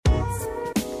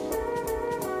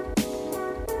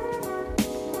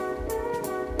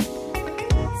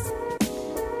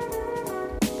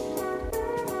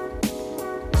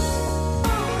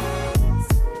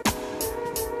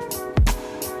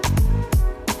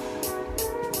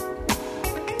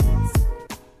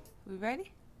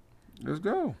ready? Let's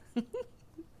go. Hey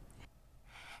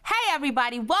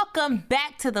everybody, welcome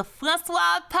back to the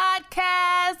Francois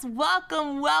Podcast.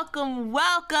 Welcome.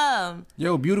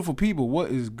 Yo, beautiful people, what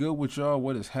is good with y'all?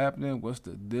 What is happening? What's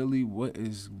the dilly? What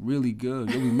is really good?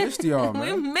 Yo, we missed y'all,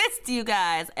 man. We missed you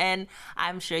guys, and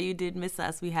I'm sure you did miss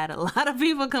us. We had a lot of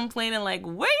people complaining like,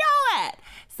 where y'all at?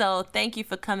 So thank you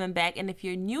for coming back, and if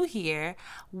you're new here,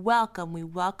 welcome. We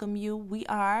welcome you. We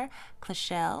are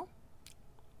Clashelle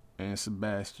and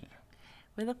Sebastian.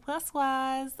 We're the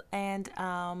Francois, and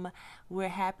we're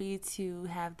happy to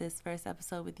have this first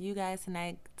episode with you guys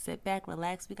tonight. Sit back,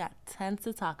 relax. We got tons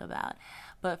to talk about.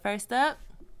 But first up,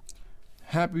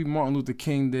 happy Martin Luther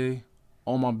King Day.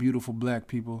 All my beautiful black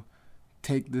people,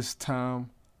 take this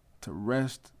time to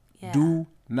rest. Yeah. Do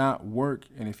not work.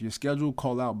 And if you're scheduled,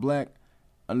 call out black.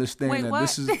 Understand that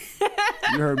this is,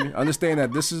 you heard me? Understand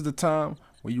that this is the time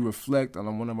where you reflect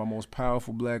on one of our most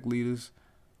powerful black leaders.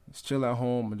 Just chill at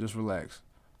home and just relax.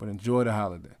 But enjoy the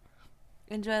holiday.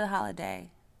 Enjoy the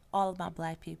holiday. All of my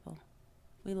black people.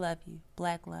 We love you.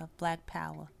 Black love, black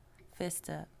power. Fist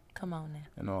up. Come on now.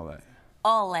 And all that.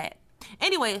 All that.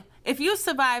 Anyway, if you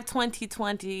survived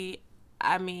 2020,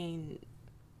 I mean,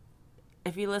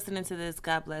 if you're listening to this,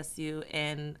 God bless you.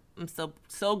 And I'm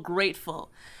so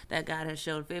grateful that God has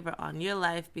showed favor on your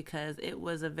life, because it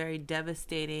was a very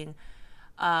devastating,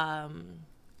 a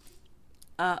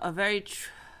very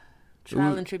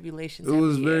trial and tribulations.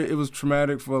 It was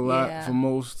traumatic for a lot, for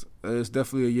most. It's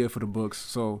definitely a year for the books.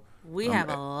 So we have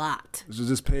a lot. So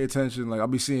just pay attention. Like, I'll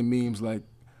be seeing memes like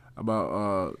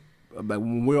about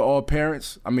when we're all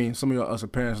parents. I mean, some of us are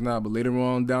parents now, but later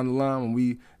on down the line, when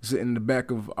we sit in the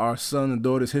back of our son and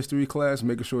daughter's history class,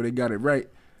 making sure they got it right.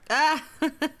 You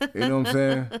know what I'm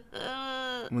saying?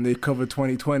 When they cover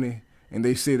 2020. And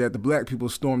they say that the black people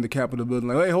stormed the Capitol building.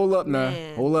 Like, hey, hold up now.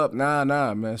 Man. Hold up.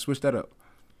 Nah, man. Switch that up.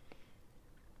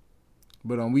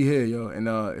 But we here, yo. And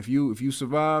if you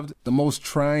survived the most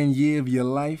trying year of your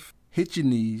life, hit your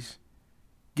knees.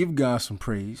 Give God some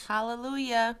praise.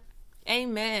 Hallelujah.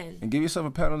 Amen. And give yourself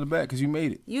a pat on the back, because you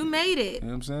made it. You made it. You know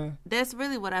what I'm saying? That's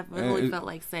really what I really felt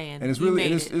like saying. And it's really,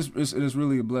 it is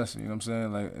really a blessing. You know what I'm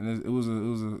saying? Like, and it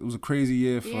was a crazy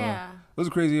year for. Yeah. It was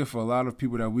a crazy year for a lot of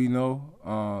people that we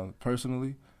know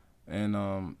personally, and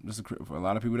for a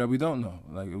lot of people that we don't know.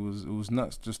 Like, it was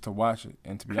nuts just to watch it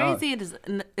and to be honest. Crazy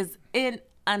is an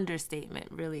understatement,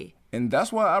 really. And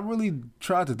that's why I really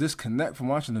tried to disconnect from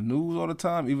watching the news all the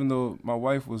time, even though my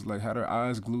wife was like, had her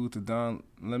eyes glued to Don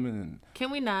Lemon. And can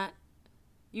we not?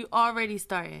 You already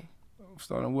started.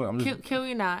 Starting what? Can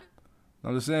we not?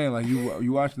 I'm just saying, like,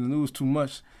 you watching the news too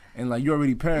much, and like you're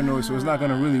already paranoid, so it's not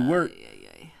gonna really work.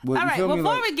 But all right,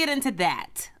 before we get into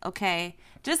that, okay,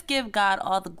 just give God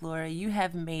all the glory. You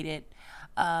have made it.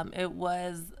 It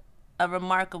was a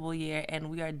remarkable year, and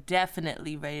we are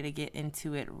definitely ready to get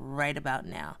into it right about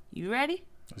now. You ready?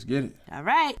 Let's get it. All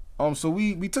right. So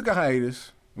we took a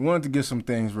hiatus. We wanted to get some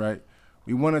things right.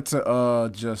 We wanted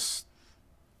to just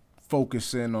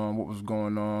focus in on what was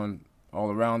going on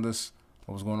all around us,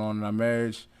 what was going on in our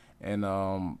marriage, and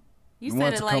you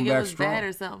said it like it was bad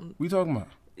or something. What you talking about?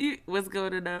 What's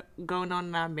going on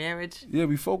in our marriage? Yeah,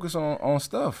 we focus on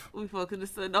stuff. We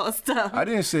focus on stuff. I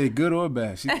didn't say good or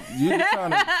bad.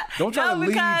 Don't try to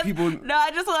lead people. No, I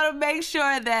just want to make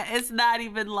sure that it's not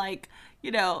even like,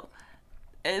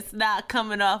 it's not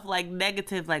coming off like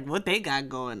negative, like what they got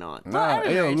going on. But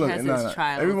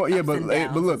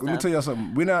look, let me tell y'all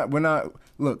something. We're not.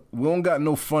 Look, we don't got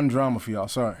no fun drama for y'all.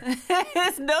 Sorry.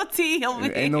 There's no tea over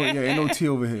here. Ain't no tea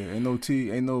over here. Ain't no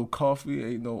tea. Ain't no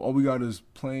coffee. All we got is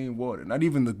plain water. Not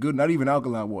even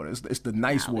alkaline water. It's the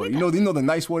nice water. You know the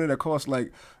nice water that costs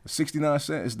like 69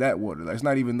 cents. It's that water. Like, it's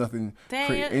not even nothing.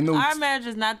 Dang, our marriage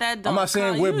is not that. I'm not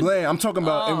saying we're bland. I'm talking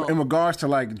about in regards to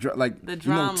like the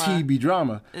drama. TV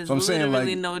drama. So I'm saying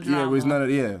like no drama. It's none of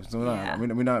So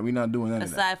we're not doing that.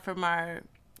 Aside from our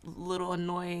little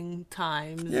annoying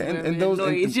times. Yeah, and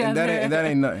that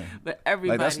ain't nothing. But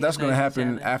everybody, like, that's gonna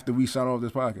happen after we sign off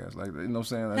this podcast. Like, you know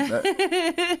what I'm saying?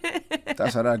 Like,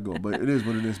 that's how that go. But it is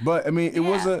what it is. But I mean,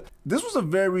 this was a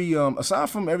very aside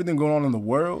from everything going on in the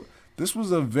world, this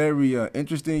was a very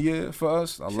interesting year for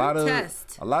us. A lot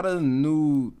of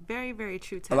new, very, very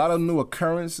true test. A lot of new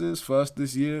occurrences for us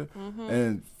this year,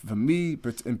 and for me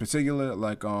in particular,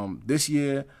 like this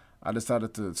year, I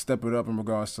decided to step it up in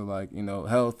regards to like,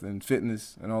 health and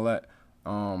fitness and all that.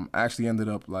 I actually ended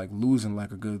up like losing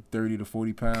like a good 30 to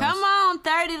 40 pounds. Come on,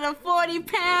 30 to 40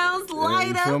 pounds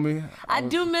lighter. You feel me? I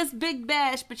do miss Big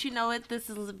Bash, but you know what? This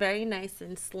is very nice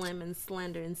and slim and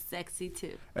slender and sexy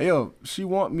too. Hey, yo, she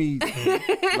want me,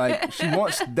 like, she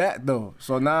wants that though.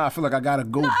 So now I feel like I gotta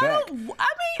go back. I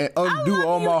mean, and I undo love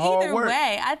all you my hard either work.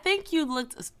 way. I think you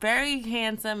looked very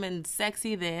handsome and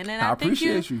sexy then, and I I think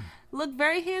appreciate you. look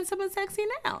very handsome and sexy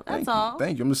now. That's Thank all. You.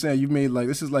 Thank you. I'm just saying you made like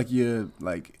this is like your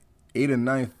like 8th or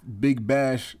 9th Big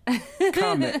Bash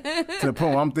comment to the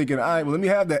point where I'm thinking, all right, well let me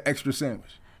have that extra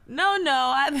sandwich. No,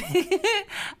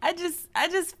 I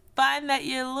just find that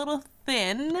you're a little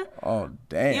thin. Oh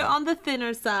damn. You're on the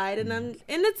thinner side, and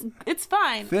it's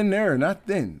fine. Thinner, not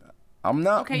thin. I'm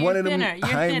not Okay, one you're of them. thinner.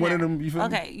 You're I ain't thinner. one of them. You feel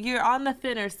me? Okay, you're on the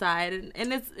thinner side,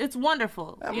 and it's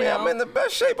wonderful. I mean, I'm in the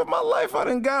best shape of my life. I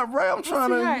done got right. I'm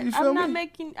trying to. You feel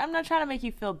me? I'm not trying to make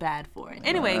you feel bad for it.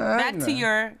 Anyway, back to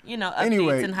your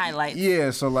updates and highlights.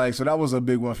 Yeah, so that was a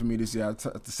big one for me this year. I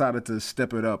decided to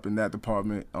step it up in that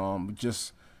department.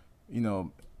 Just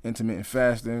intermittent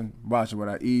fasting, watching what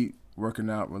I eat, working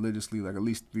out religiously, like at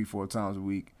least 3-4 times a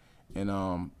week, and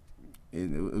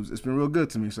it's been real good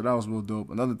to me. So that was real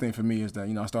dope. Another thing for me is that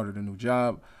I started a new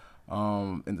job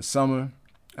in the summer,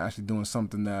 actually doing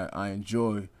something that I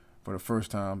enjoy for the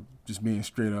first time, just being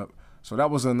straight up. So that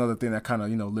was another thing that kind of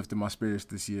lifted my spirits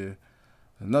this year.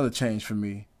 Another change for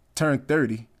me. Turned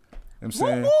 30. You know what I'm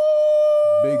saying?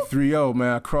 Woo-hoo! Big 3-0,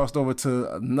 man. I crossed over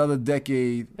to another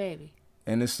decade. Baby.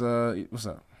 And it's what's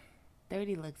up?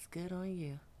 30 looks good on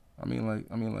you. I mean like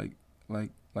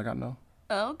I know.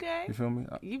 Okay. You feel me?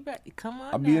 You bet. Come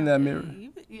on. I'll be in that mirror.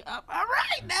 All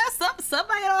right. Now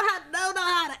somebody don't know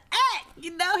how to act.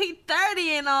 He 30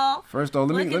 and all. First off,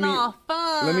 let me all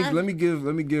fun. let me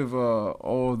give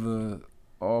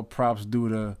all props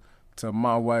due to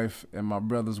my wife and my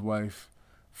brother's wife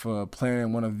for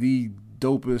planning one of the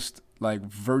dopest like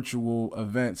virtual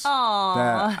events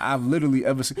that I've literally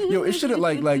ever seen. Yo, it should have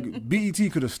like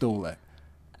BET could have stole that.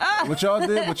 What y'all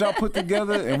did, what y'all put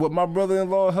together, and what my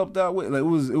brother-in-law helped out with, like it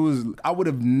was. I would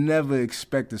have never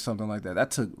expected something like that. That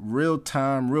took real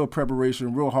time, real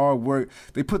preparation, real hard work.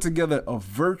 They put together a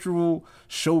virtual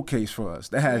showcase for us.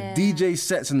 They had DJ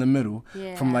sets in the middle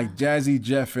from like Jazzy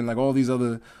Jeff and like all these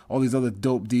other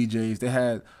dope DJs. They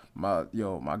had my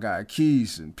guy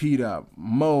Keys and P-Dop,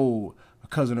 Mo, my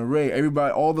cousin Array,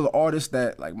 everybody, all the artists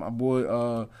that like my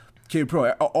boy. Kid Pro,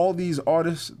 all these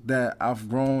artists that I've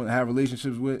grown and have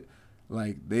relationships with,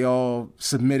 like they all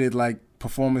submitted like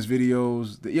performance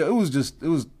videos. Yeah, it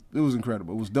was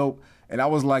incredible. It was dope, and I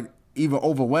was like even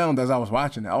overwhelmed as I was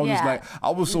watching it. I was just like,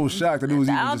 I was so shocked that it was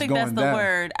even just going down. I don't think that's the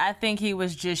word. I think he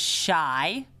was just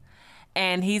shy.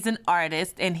 And he's an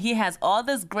artist, and he has all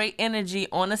this great energy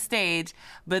on a stage,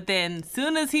 but then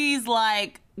soon as he's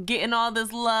like getting all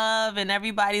this love and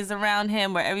everybody's around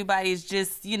him, or everybody's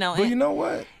just But you know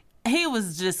what? He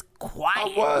was just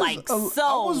quiet, I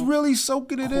was really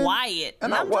soaking it in. Quiet.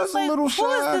 And I was a little shy.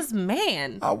 Who is this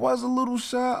man? I was a little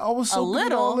shy. I was soaking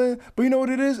it all in. But you know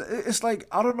what it is? It's like,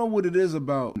 I don't know what it is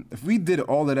about. If we did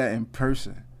all of that in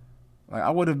person, like I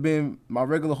would have been my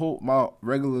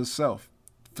regular self.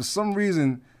 For some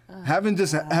reason, having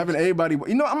everybody,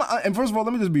 and first of all,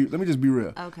 let me just be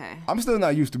real. Okay. I'm still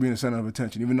not used to being the center of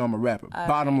attention, even though I'm a rapper. Okay.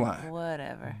 Bottom line.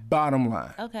 Whatever. Bottom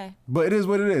line. Okay. But it is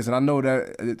what it is, and I know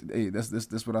that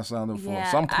that's what I signed up for. Yeah,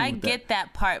 so I'm cool I with get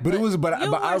that part. But you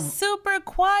were super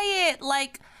quiet,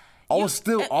 like. I was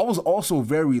also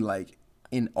very like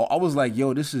I was like,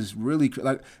 yo, this is really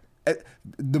like.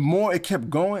 The more it kept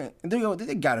going, and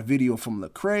they got a video from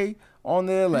Lecrae on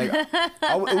there. Like,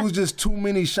 it was just too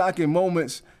many shocking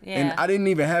moments, and I didn't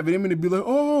even have it in me to be like,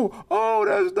 oh,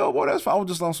 that's dope, oh, that's fine. I was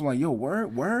just also like, yo,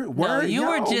 word. No,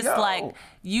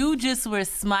 you just were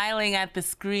smiling at the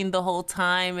screen the whole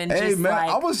time, and hey, just man, like,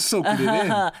 I was soaking it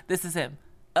in. This is him.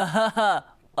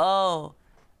 Oh,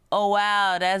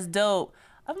 wow, that's dope.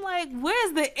 I'm like,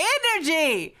 where's the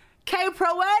energy?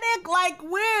 K-Proetic, like,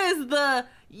 where's the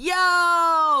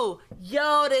yo,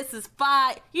 this is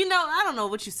fire. I don't know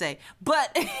what you say,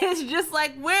 but it's just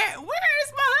like, where is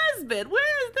my husband?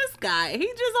 Where is this guy?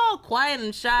 He's just all quiet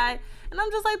and shy. And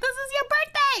I'm just like, this is your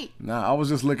birthday. Nah, I was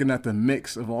just looking at the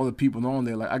mix of all the people on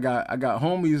there. Like, I got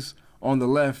homies on the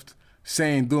left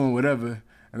saying, doing whatever.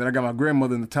 And then I got my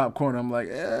grandmother in the top corner. I'm like,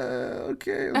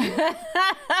 okay.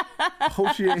 I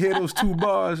hope she didn't hear those 2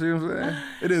 bars. You know what I'm saying?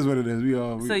 It is what it is.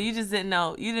 So you just didn't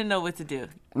know. You didn't know what to do.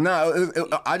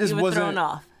 No, I just wasn't thrown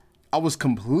off. I was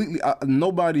completely.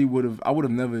 Nobody would have. I would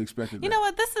have never expected that. You know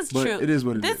what? This is true. It is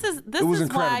what it is. This is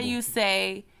why you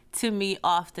say to me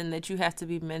often that you have to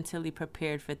be mentally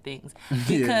prepared for things,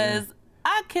 because.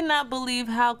 I cannot believe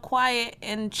how quiet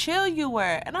and chill you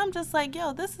were. And I'm just like,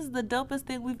 yo, this is the dopest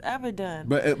thing we've ever done.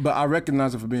 But I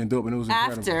recognize it for being dope, and it was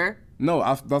incredible. After? No,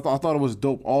 I thought it was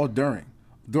dope all during.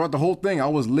 Throughout the whole thing, I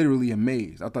was literally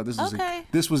amazed. I thought this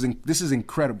is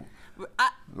incredible.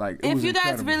 If you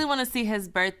guys really want to see his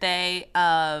birthday,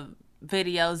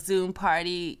 video Zoom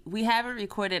party. We have it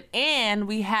recorded, and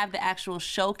we have the actual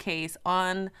showcase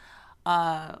on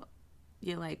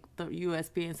like the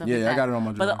USB and stuff like that. Yeah, I got it on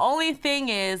my But drive. the only thing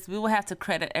is, we will have to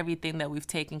credit everything that we've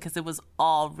taken because it was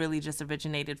all really just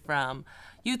originated from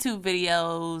YouTube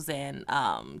videos and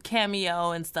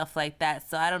Cameo and stuff like that.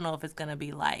 So I don't know if it's gonna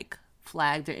be like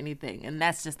flagged or anything, and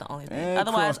that's just the only thing. And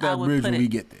Otherwise, cross that I would bridge put when it. we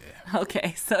get there.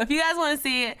 Okay, so if you guys want to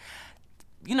see it,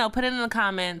 put it in the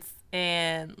comments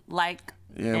and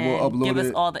Yeah, and we'll upload give us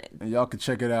it, all the and y'all can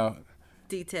check it out.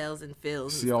 details and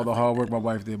feels. See all the hard work my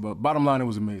wife did. But bottom line, it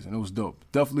was amazing. It was dope.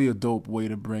 Definitely a dope way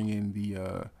to bring in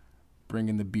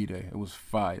the B-Day. It was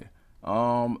fire.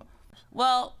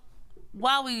 Well,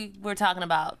 while we were talking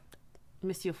about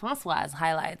Monsieur Francois'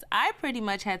 highlights, I pretty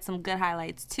much had some good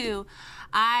highlights too.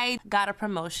 I got a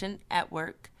promotion at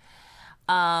work.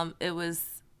 It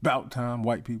was About time,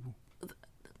 white people. I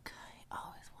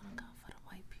always want to go for the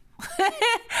white people.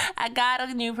 I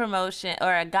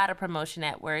got a promotion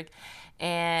at work,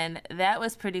 and that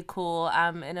was pretty cool.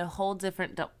 I'm in a whole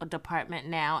different department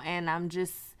now, and I'm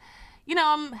just,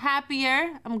 I'm happier.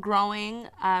 I'm growing.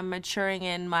 I'm maturing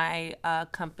in my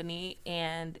company,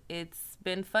 and it's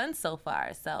been fun so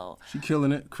far. So She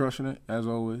killing it, crushing it, as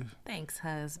always. thanks,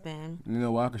 husband. You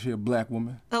know why? Because she a black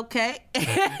woman. Okay.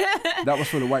 That was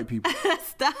for the white people.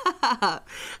 Stop.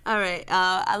 All right.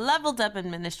 I leveled up in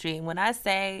ministry. And when I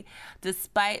say,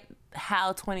 despite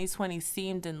how 2020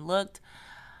 seemed and looked,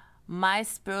 my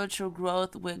spiritual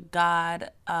growth with God,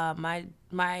 my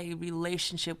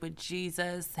relationship with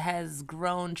Jesus has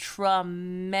grown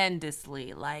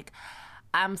tremendously. Like,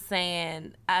 I'm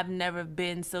saying I've never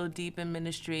been so deep in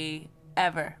ministry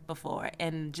ever before.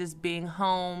 And just being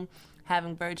home,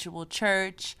 having virtual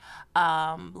church,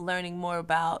 learning more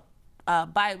about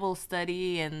Bible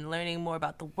study and learning more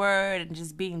about the Word and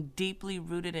just being deeply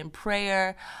rooted in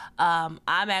prayer. I'm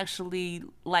actually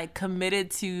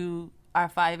committed to our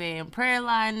 5 a.m. prayer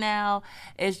line now.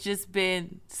 It's just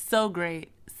been so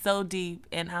great, so deep,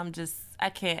 and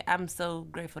I'm so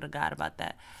grateful to God about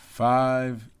that.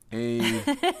 5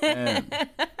 a.m.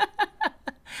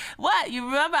 What? You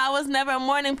remember I was never a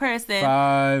morning person.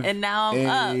 5 and now I'm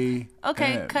up.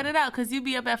 Okay, a.m. cut it out, because you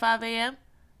be up at 5 a.m.?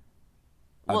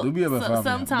 I do be up at 5 a.m.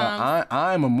 Sometimes. But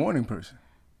I'm a morning person.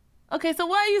 Okay, so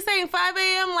why are you saying 5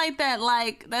 a.m. like that?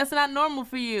 Like, that's not normal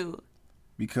for you.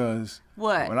 Because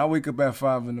What? when I wake up at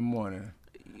 5 in the morning,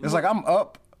 it's like I'm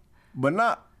up, but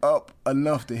not up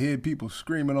enough to hear people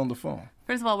screaming on the phone.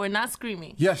 First of all, we're not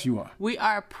screaming. Yes, you are. We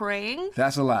are praying.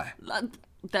 That's a lie.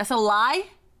 That's a lie?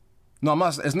 No, I'm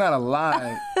not. It's not a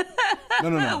lie.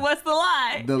 No. What's the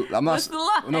lie? I'm not. What's the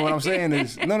lie? No, what I'm saying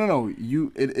is, no.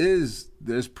 It is.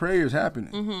 There's prayers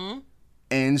happening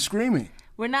and screaming.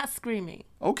 We're not screaming.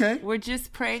 Okay. We're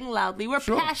just praying loudly. We're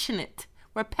Sure. passionate.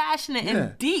 We're passionate Yeah.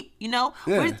 and deep,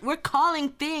 Yeah. We're calling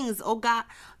things, oh God.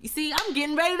 You see, I'm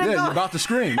getting ready to Yeah, go. you're about to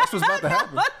scream. That's what's about to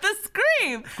happen. About to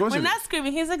scream. course We're it not is.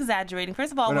 screaming. He's exaggerating.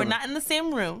 First of all, Whatever. we're not in the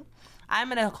same room.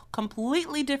 I'm in a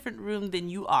completely different room than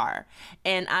you are,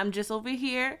 and I'm just over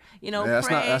here, Yeah, that's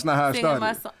praying, not how it singing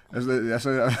my started. song. That's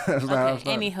not how it Okay, started.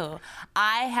 anywho,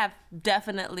 I have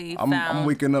definitely I'm found.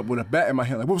 waking up with a bat in my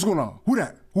hand, like, what's going on? Who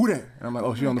that? And I'm like,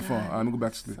 oh, she on the phone. All right, I'm gonna go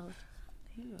back to sleep.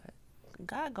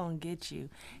 God gonna get you.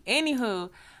 Anywho,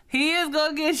 he is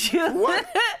gonna get you. What?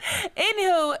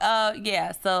 Anywho,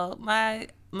 yeah. So my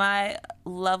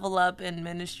level up in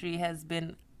ministry has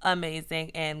been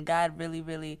amazing, and God really,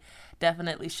 really,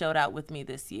 definitely showed out with me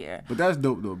this year. But that's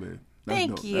dope, though, babe. That's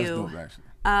Thank dope. you. That's dope,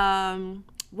 actually.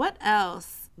 What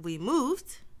else? We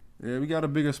moved. Yeah, we got a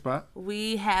bigger spot,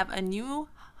 We have a new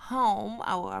home.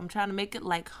 I'm trying to make it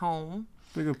like home.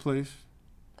 bigger place,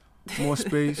 more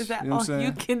space. Is that you know all what I'm saying?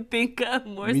 you can think of?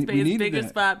 More We space, needed bigger that.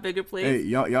 spot, bigger place. Hey,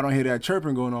 y'all don't hear that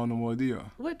chirping going on no more, do y'all?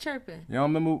 What chirping? Y'all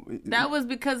remember? That was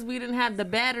because we didn't have the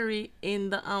battery in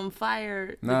the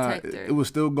fire Nah, detector. it was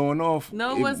still going off.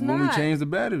 No, it was when we not. changed the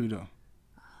battery, though.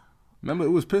 Remember, it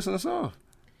was pissing us off.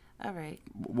 All right.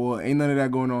 Well, ain't none of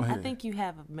that going on here. I think you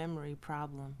have a memory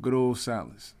problem. Good old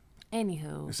silence,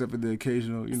 Anywho. except for the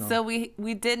occasional, So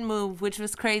we did move, which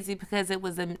was crazy because it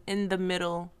was in the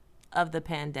middle of the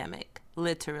pandemic,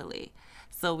 literally.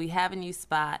 So we have a new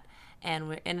spot, and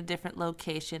we're in a different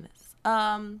location.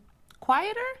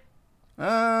 Quieter?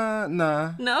 Nah.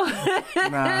 No.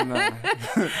 Nah.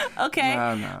 Okay.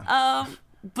 Nah.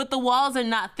 But the walls are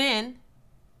not thin.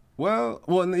 Well,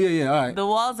 yeah, all right. The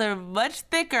walls are much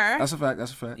thicker. That's a fact.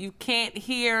 You can't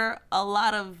hear a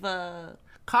lot of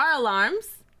car alarms.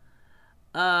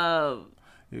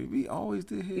 Yeah, we always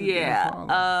did here.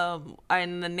 Yeah.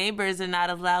 And the neighbors are not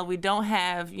allowed. We don't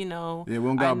have, Yeah, we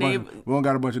don't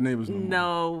got a bunch of neighbors no more.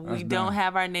 No, That's we don't done.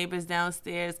 have our neighbors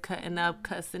downstairs cutting up,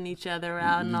 cussing each other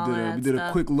out and all that stuff. We did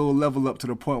a quick little level up to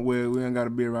the point where we ain't got to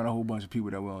be around a whole bunch of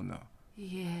people that we don't know.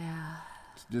 Yeah.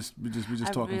 We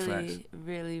just talking facts.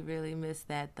 Really miss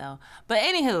that though. But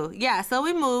anywho, yeah, so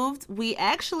we moved. We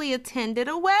actually attended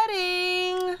a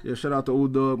wedding. Yeah, shout out to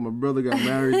Old Dog. My brother got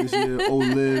married this year,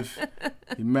 Olive.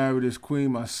 He married his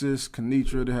queen, my sis,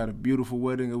 Kenitra. They had a beautiful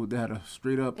wedding. They had a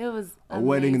straight up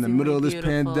wedding in the middle of this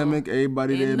pandemic.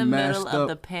 Everybody there masked up. In the middle of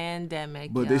the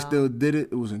pandemic, but they still did it.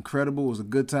 It was incredible. It was a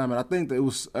good time. And I think it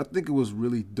was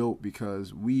really dope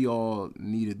because we all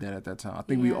needed that at that time. I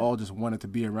think we all just wanted to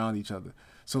be around each other.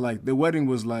 So like the wedding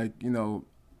was like, it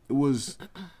was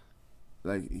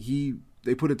like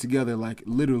they put it together like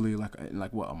literally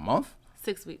like what, a month?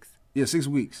 6 weeks. Yeah, 6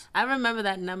 weeks. I remember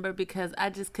that number because I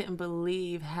just couldn't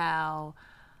believe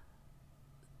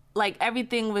like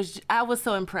everything was. I was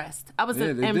so impressed. I was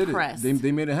impressed.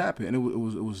 They made it happen, and it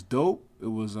was dope. It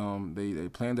was they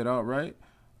planned it out right.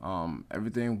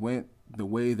 Everything went the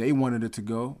way they wanted it to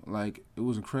go. Like it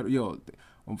was incredible.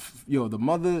 Yo, the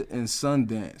mother and son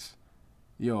dance.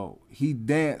 Yo, he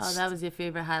danced. Oh, that was your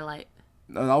favorite highlight.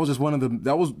 No, that was just one of the.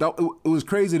 It was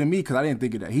crazy to me because I didn't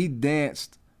think of that. He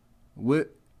danced with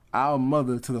our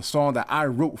mother to the song that I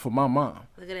wrote for my mom.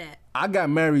 Look at that. I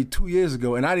got married 2 years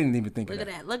ago and I didn't even think of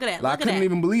that. Look at that. Like, I couldn't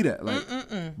even believe that. Like,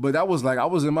 but that was like I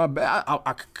was in my bed.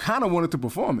 I kind of wanted to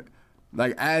perform it,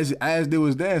 like as they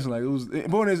was dancing. Like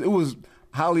it was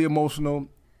highly emotional.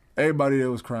 Everybody there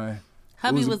was crying.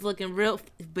 Hubby was looking real,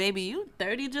 baby, you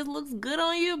 30 just looks good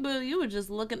on you, but you were just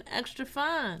looking extra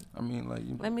fine. I mean, like...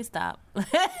 Let me stop. I'm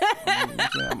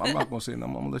not going to say nothing.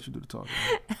 I'm going to let you do the talking.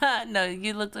 No,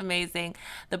 you looked amazing.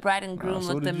 The bride and groom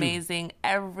looked amazing.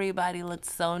 Everybody looked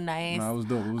so nice. It was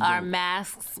dope. Our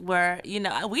masks were,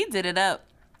 we did it up.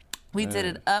 We did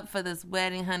it up for this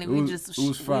wedding, honey. It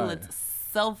was fire. We looked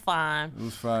so fun. It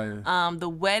was fire. The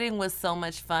wedding was so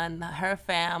much fun. Her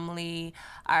family,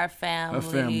 our family. Her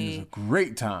family was a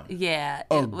great time. Yeah.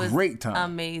 It was great time.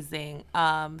 Amazing.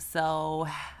 So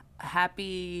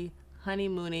happy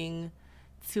honeymooning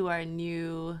to our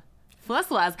new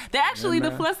Fluswas. They're actually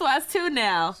the Fluswas too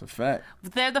now. It's a fact.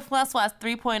 They're the Fluswas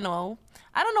 3.0.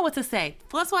 I don't know what to say.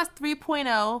 Fluswas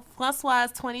 3.0, Fluswas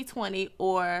 2020,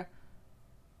 or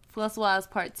Fluswas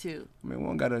Part 2. I mean,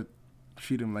 one got to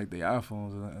treat them like they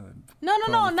iPhones. No,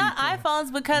 not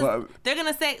iPhones, because they're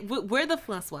going to say, we're the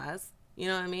Fluswas. You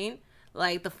know what I mean?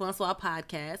 Like the Fluswa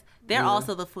podcast. They're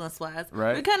also the Fluswas.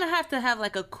 Right. We kind of have to have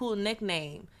like a cool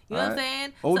nickname. You know what I'm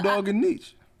saying? Old Dog and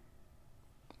Niche.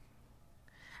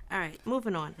 All right,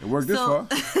 moving on. It worked this far.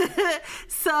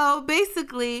 So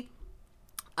basically,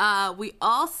 we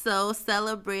also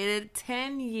celebrated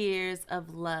 10 years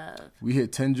of love. We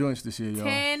hit 10 joints this year, y'all.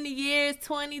 10 years,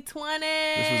 2020.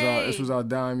 This was our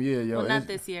dime year, yo. Well, not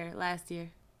this year, last year.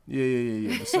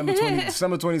 Yeah. December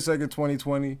 22nd,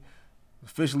 2020.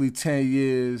 Officially 10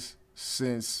 years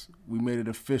since we made it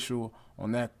official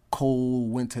on that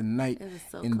cold winter night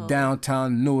in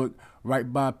downtown Newark,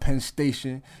 right by Penn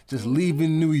Station, just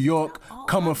leaving New York,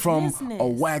 coming from a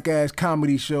whack-ass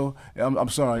comedy show. I'm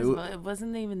sorry. It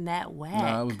wasn't even that whack.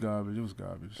 Nah, it was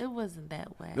garbage. It wasn't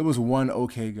that whack. It was one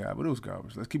okay guy, but it was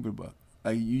garbage. Let's keep it a buck.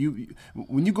 Like you,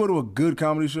 when you go to a good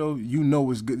comedy show, you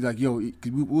know it's good. Like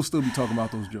we'll still be talking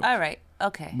about those jokes. All right,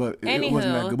 okay. But it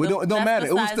wasn't that good. But it don't matter.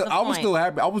 I was still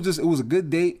happy. It was a good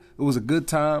date. It was a good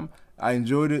time. I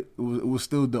enjoyed it. It was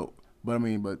still dope. But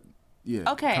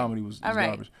yeah. Okay. Comedy was all right.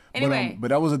 garbage. Anyway, but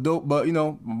that was a dope. But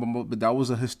but that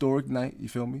was a historic night. You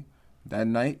feel me? That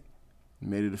night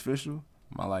made it official.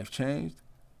 My life changed.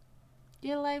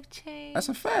 Your life changed. That's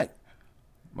a fact.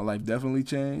 My life definitely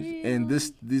changed, and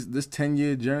this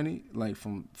 10-year journey, like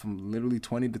from literally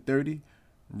 20 to 30,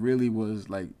 really was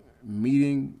like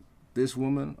meeting this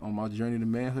woman on my journey to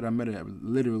manhood. I met her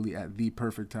literally at the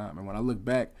perfect time, and when I look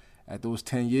back at those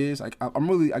 10 years, I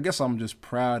guess I'm just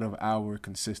proud of our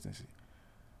consistency.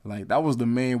 Like that was the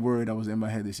main word that was in my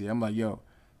head this year. I'm like, yo,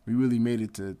 we really made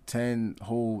it to 10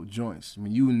 whole joints.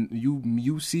 When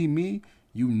you see me,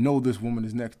 you know this woman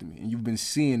is next to me, and you've been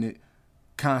seeing it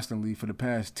constantly for the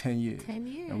past 10 years. 10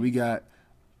 years. And we got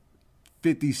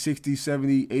 50, 60,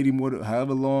 70, 80 more,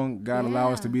 however long God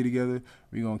allow us to be together,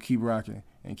 we're going to keep rocking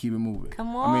and keep it moving.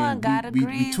 Come on, God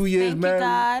agrees. We 2 years Thank married. You,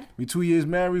 God. We 2 years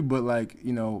married, but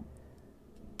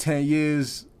 10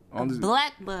 years on this.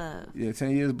 Black love. Yeah,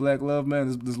 10 years black love,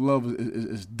 man. This love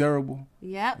is durable.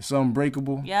 Yep. It's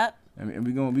unbreakable. Yep. And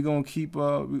we gonna keep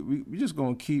we just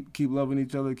gonna keep loving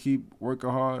each other, keep working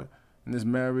hard in this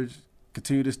marriage.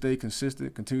 continue to stay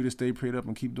consistent, continue to stay prayed up,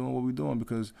 and keep doing what we're doing.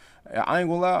 Because I ain't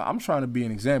gonna lie, I'm trying to be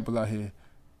an example out here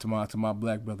to my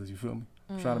black brothers. You feel me?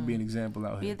 I'm trying to be an example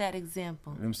out here. Be that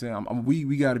example. You know what I'm saying?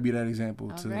 We got to be that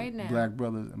example to right now. black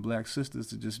brothers and black sisters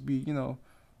to just be,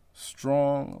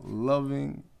 strong,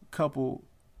 loving couple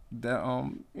that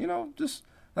just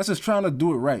that's just trying to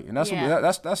do it right. And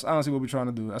that's that's honestly what we're trying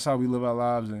to do. That's how we live our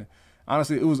lives. And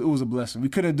honestly, it was a blessing. We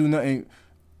couldn't do nothing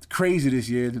crazy this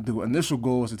year. The initial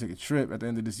goal was to take a trip at the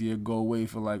end of this year, go away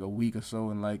for like a week or so,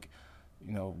 and go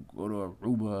to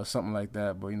Aruba or something like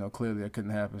that. But clearly that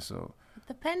couldn't happen. So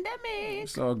the pandemic.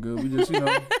 It's all good. We just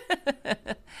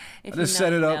I just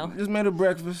set it up. Just made a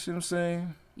breakfast. You know what I'm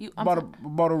saying?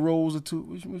 Bought a rolls or two.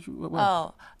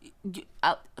 What?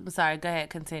 I'm sorry. Go ahead.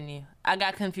 Continue. I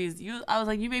got confused. I was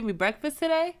like, you made me breakfast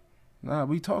today? Nah,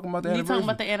 we talking about the anniversary. You talking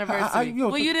about the anniversary?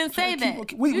 Well, you didn't say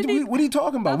that. What are you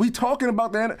talking about? We talking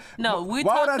about the anniversary. No, we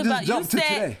Why talked would I just about. jump You to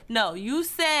said today? no. You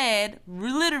said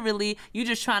literally you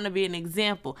just trying to be an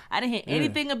example. I didn't hear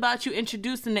anything about you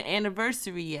introducing the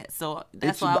anniversary yet, so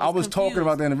that's why I was talking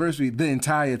about the anniversary the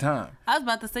entire time. I was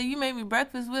about to say you made me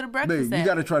breakfast with a breakfast. Babe, you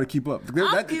got to try to keep up. I'm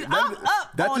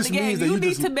up. That just means that you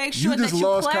need to make sure that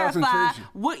you clarify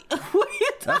what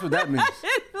that's what that means.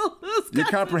 Your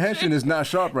comprehension is not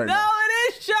sharp right now. No,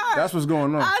 it is sharp. That's what's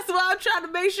going on. That's why I'm trying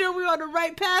to make sure we're on the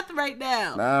right path right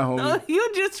now. Nah, homie. No,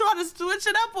 you just trying to switch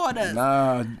it up on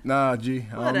us. Nah, G.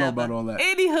 I don't know about all that.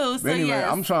 Anywho, but anyway,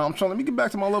 yes. I'm trying. Let me get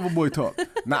back to my lover boy talk.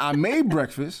 Now, I made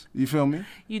breakfast. You feel me?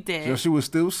 You did. So she was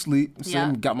still asleep. So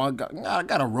Yeah. I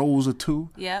got a rose or two.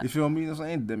 Yeah. You feel me? You know what I'm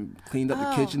saying? Then cleaned up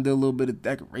the kitchen, did a little bit of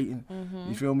decorating. Mm-hmm.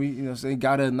 You feel me? You know what I'm saying?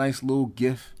 Got her a nice little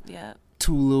gift. Yeah.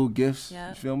 2 little gifts. Yeah.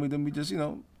 You feel me? Then we just,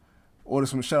 order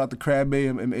some. Shout out to Crab Bay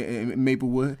and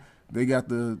Maplewood. They got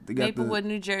Maplewood,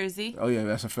 New Jersey. Oh yeah,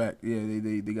 that's a fact. Yeah,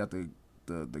 they got the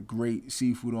great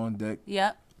seafood on deck.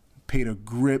 Yep. Paid a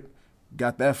grip,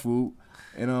 got that food,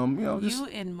 and just, you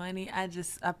and money. I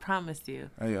promise you.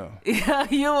 Hey yo.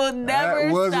 You will never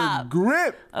that was stop. A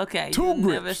grip. Okay. Two You'll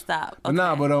grips. Never stop. Okay.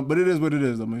 But but it is what it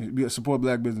is. I mean, support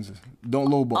black businesses. Don't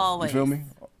lowball. Always. You feel me?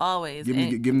 Always. Give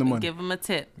them the money. Give them a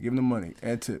tip. Give them the money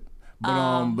and tip.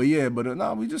 But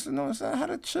we just I had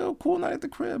a chill, cool night at the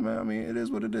crib, man. I mean, it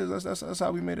is what it is. That's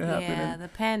how we made it happen. Yeah, and the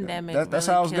pandemic. That's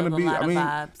really how it's gonna killed be. a lot I mean, of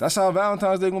vibes. that's how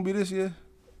Valentine's Day gonna be this year.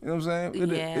 You know what I'm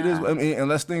saying? It is. I mean,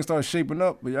 unless things start shaping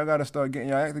up, but y'all gotta start getting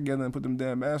y'all act together and put them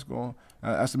damn masks on.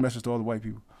 That's the message to all the white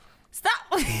people. Stop.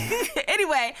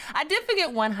 Anyway, I did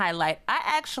forget one highlight. I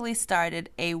actually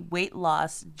started a weight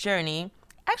loss journey.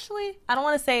 Actually, I don't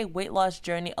want to say weight loss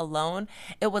journey alone.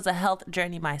 It was a health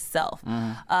journey myself.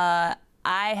 I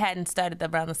hadn't started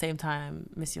around the same time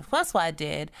Monsieur Francois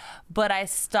did, but I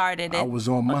started it. I was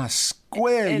on my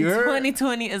square, in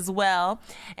 2020 as well,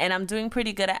 and I'm doing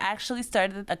pretty good. I actually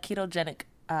started a ketogenic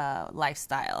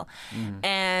lifestyle,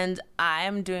 and I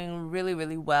am doing really,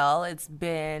 really well. It's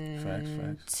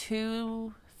been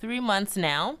 3 months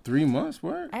now. 3 months,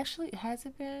 what? Actually, has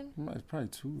it been? It's probably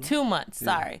 2. Right? 2 months,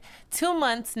 sorry. 2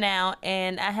 months now,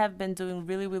 and I have been doing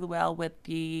really, really well with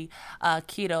the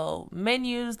keto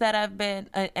menus that I've been,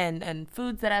 and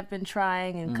foods that I've been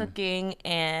trying and cooking,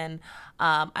 and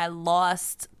I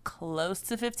lost close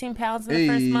to 15 pounds in the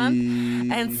first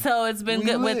month, and so it's been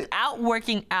good without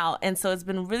working out, and so it's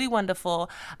been really wonderful.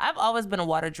 I've always been a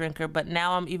water drinker, but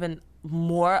now I'm even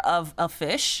more of a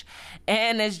fish,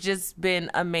 and it's just been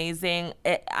amazing.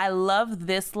 I love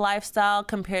this lifestyle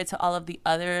compared to all of the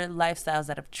other lifestyles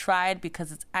that I've tried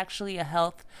because it's actually a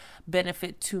health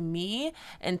benefit to me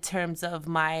in terms of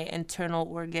my internal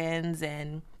organs.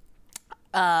 And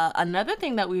another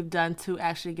thing that we've done to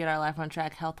actually get our life on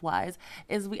track health-wise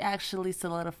is we actually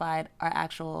solidified our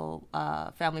actual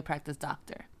family practice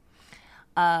doctor.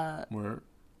 Word.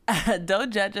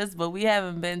 Don't judge us, but we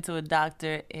haven't been to a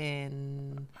doctor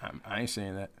in... I ain't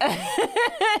saying that.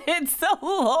 It's so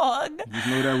long. Just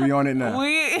know that we on it now.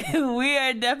 We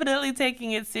are definitely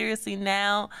taking it seriously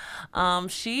now.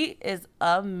 She is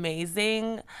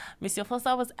amazing. Monsieur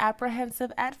Fossa was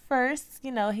apprehensive at first.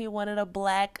 He wanted a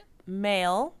black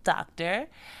male doctor,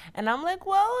 and I'm like,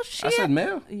 well, I said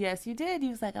male? Yes, you did. He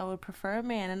was like, I would prefer a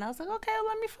man, and I was like, okay,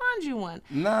 let me find you one.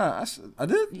 Nah, I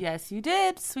did. Yes, you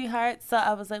did, sweetheart. So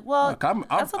I was like, well,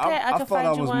 that's okay. I can thought find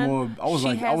I you was one. more. I was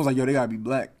like, yo, they gotta be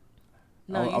black.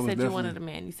 No, you said you wanted a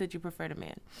man. You said you preferred a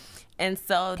man, and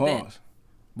so pause.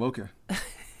 Okay. My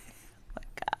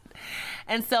God.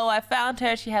 And so I found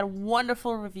her. She had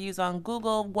wonderful reviews on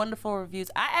Google. Wonderful reviews.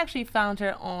 I actually found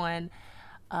her on.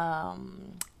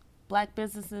 Black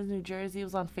Businesses New Jersey. It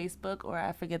was on Facebook, or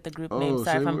I forget the group name.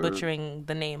 Sorry if I'm butchering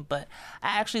the name, but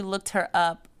I actually looked her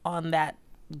up on that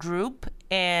group,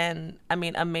 and I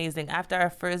mean, amazing. After our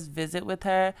first visit with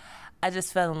her, I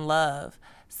just fell in love.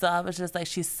 So I was just like,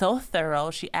 she's so thorough.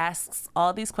 She asks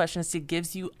all these questions. She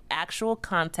gives you actual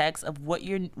context of what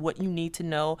you need to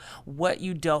know, what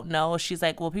you don't know. She's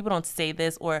like, well, people don't say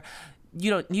this, or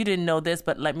you didn't know this,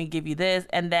 but let me give you this.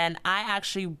 And then I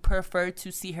actually prefer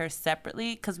to see her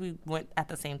separately because we went at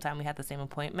the same time. We had the same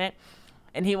appointment,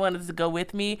 and he wanted to go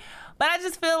with me. But I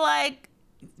just feel like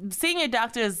seeing your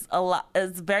doctor is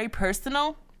very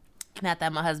personal. Not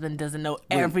that my husband doesn't know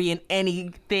every and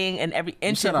anything and every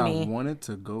inch of me. I wanted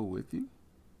to go with you?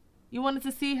 You wanted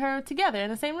to see her together in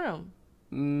the same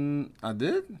room. I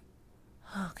did?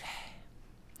 Okay.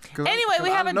 Anyway, we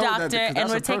have a doctor, and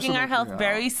we're taking our health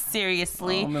very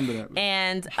seriously. I remember that.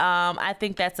 And I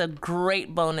think that's a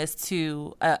great bonus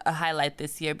to highlight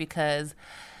this year, because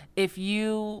if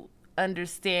you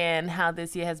understand how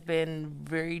this year has been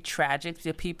very tragic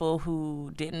to people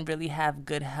who didn't really have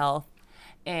good health,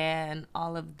 and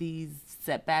all of these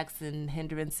setbacks and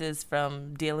hindrances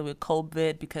from dealing with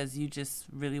COVID because you just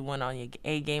really went on your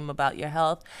A game about your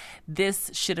health, this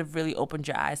should have really opened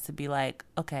your eyes to be like,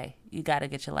 okay, you got to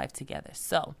get your life together.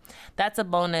 So that's a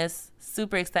bonus.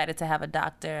 Super excited to have a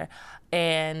doctor.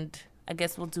 And I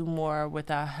guess we'll do more with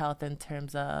our health in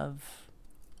terms of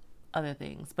other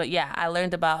things. But yeah, I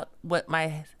learned about what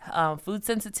my food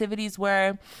sensitivities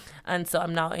were, and so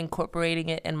I'm now incorporating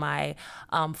it in my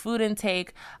food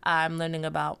intake. I'm learning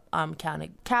about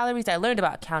counting calories. I learned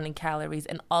about counting calories,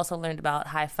 and also learned about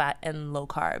high fat and low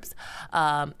carbs,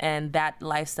 and that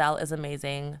lifestyle is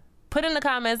amazing. Put in the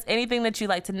comments anything that you'd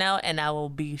like to know, and I will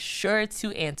be sure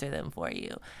to answer them for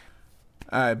you.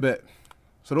 All right, bet.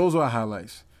 So those are our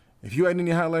highlights. If you had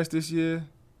any highlights this year,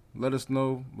 let us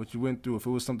know what you went through. If it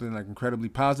was something like incredibly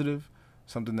positive,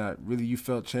 something that really you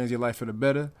felt changed your life for the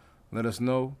better, let us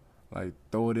know. Like,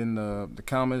 throw it in the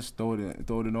comments, throw it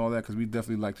in all that, because we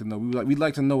definitely like to know. We'd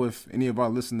like to know if any of our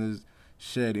listeners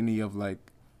shared any of, like,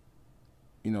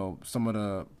 you know, some of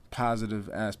the positive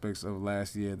aspects of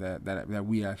last year that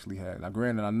we actually had. Now,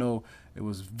 granted, I know it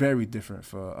was very different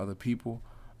for other people.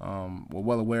 We're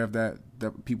well aware of that. The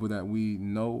people that we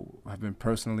know have been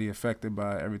personally affected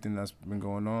by everything that's been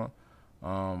going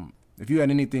on. If you had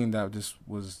anything that just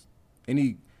was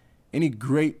any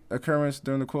great occurrence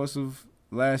during the course of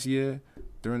last year,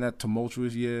 during that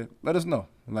tumultuous year, let us know.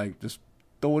 Like, just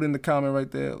throw it in the comment right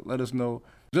there. Let us know,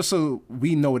 just so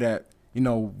we know that, you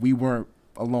know, we weren't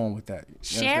alone with that.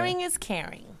 Sharing is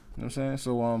caring. You know what I'm saying?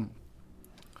 So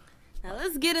now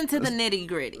let's get into the nitty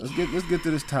gritty. Let's get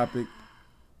to this topic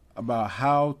about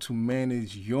how to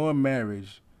manage your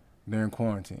marriage during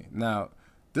quarantine. Now,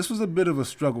 this was a bit of a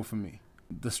struggle for me.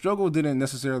 The struggle didn't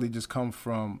necessarily just come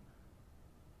from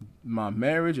my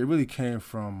marriage. It really came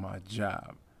from my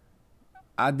job.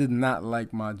 I did not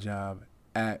like my job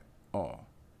at all.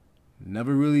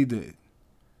 Never really did.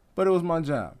 But it was my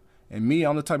job. And me,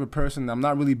 I'm the type of person, I'm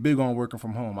not really big on working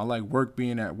from home. I like work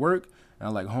being at work, and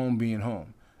I like home being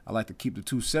home. I like to keep the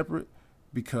two separate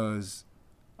because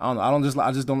I don't know.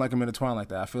 I just don't like them intertwined like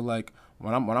that. I feel like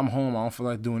when I'm home, I don't feel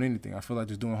like doing anything. I feel like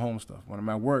just doing home stuff. When I'm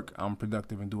at work, I'm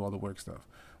productive and do all the work stuff.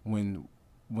 When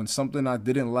something I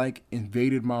didn't like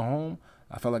invaded my home,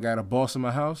 I felt like I had a boss in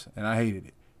my house, and I hated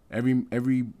it.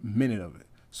 Every minute of it.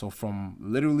 So from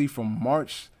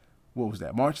March, what was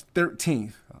that? March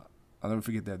 13th. I'll never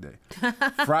forget that day.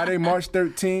 Friday, March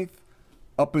 13th,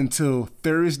 up until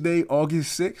Thursday,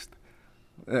 August 6th.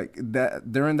 Like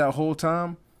that, during that whole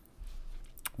time,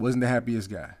 wasn't the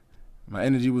happiest guy. My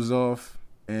energy was off,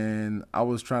 and I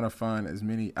was trying to find as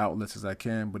many outlets as I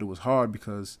can, but it was hard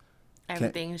because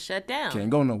everything shut down.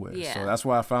 Can't go nowhere. Yeah. So that's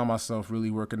why I found myself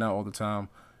really working out all the time,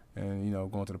 and, you know,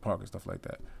 going to the park and stuff like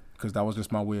that, because that was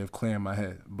just my way of clearing my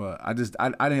head. But I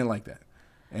didn't like that,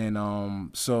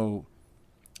 and so.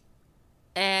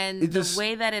 And the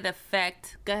way that it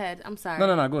go ahead. I'm sorry.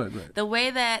 No, go ahead. The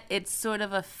way that it sort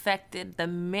of affected the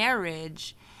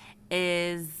marriage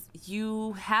is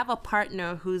you have a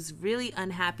partner who's really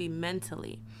unhappy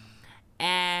mentally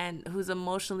and who's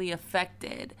emotionally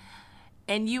affected.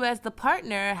 And you as the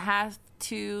partner have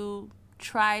to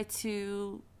try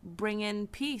to bring in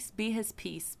peace, be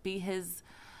his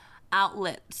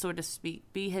outlet, so to speak,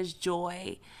 be his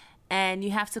joy. And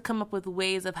you have to come up with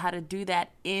ways of how to do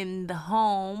that in the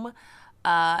home,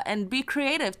 and be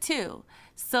creative too.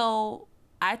 So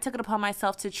I took it upon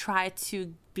myself to try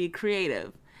to be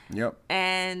creative. Yep.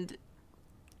 And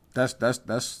that's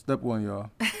step one, y'all.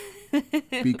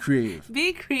 Be creative.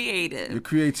 Be creative. Your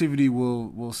creativity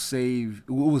will save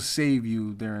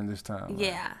you during this time.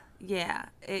 Right? Yeah.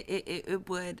 It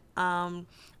would.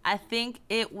 I think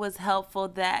it was helpful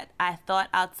that I thought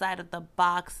outside of the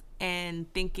box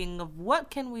and thinking of what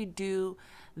can we do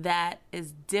that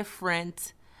is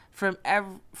different from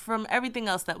everything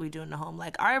else that we do in the home.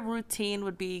 Like our routine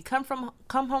would be come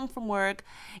home from work,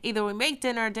 either we make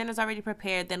dinner's already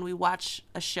prepared, then we watch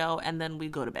a show, and then we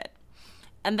go to bed.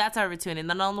 And that's our routine. And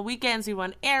then on the weekends, we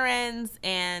run errands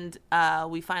and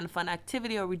we find a fun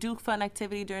activity, or we do fun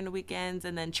activity during the weekends,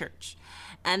 and then church.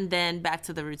 And then back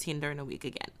to the routine during the week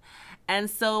again. And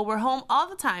so we're home all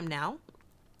the time now.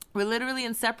 We're literally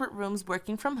in separate rooms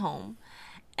working from home.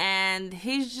 And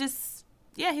he's just,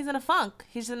 he's in a funk.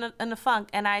 He's in a funk.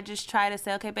 And I just try to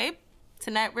say, okay, babe,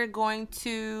 tonight we're going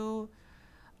to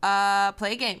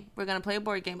play a game. We're going to play a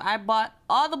board game. I bought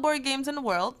all the board games in the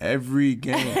world. Every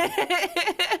game.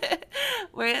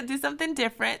 We're going to do something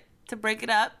different to break it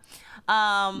up.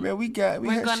 Man,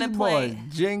 she bought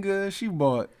Jenga. She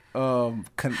bought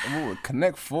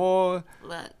Connect 4.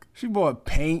 Look. She bought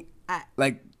paint.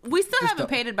 We still haven't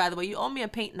painted, by the way. You owe me a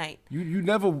paint night. I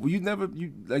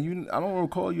don't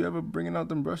recall you ever bringing out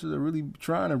them brushes or really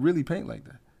trying to really paint like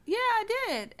that. Yeah, I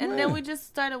did. And then we just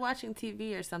started watching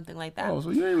TV or something like that. Oh, so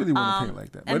you ain't really want to paint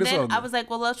like that. But and it's all then good. I was like,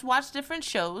 well, let's watch different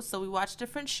shows. So we watched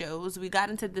different shows. We got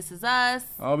into This Is Us.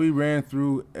 We ran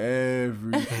through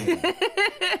everything.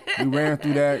 We ran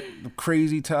through the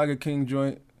crazy Tiger King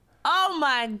joint. Oh,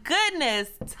 my goodness.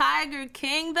 Tiger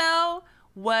King, though,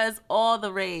 was all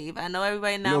the rave. I know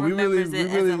everybody now remembers it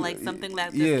as like something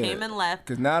that just came and left.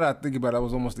 Because now that I think about it, that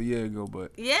was almost a year ago.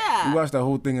 But we yeah, watched that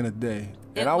whole thing in a day.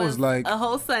 And I was like... a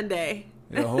whole Sunday.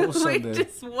 Yeah, a whole Sunday. We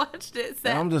just watched it.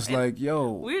 And I'm just like,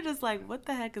 yo. We're just like, what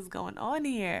the heck is going on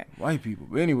here? White people.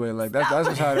 But anyway, like that's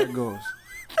just how that goes.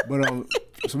 But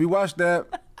so we watched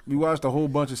that. We watched a whole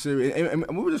bunch of series. And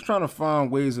we were just trying to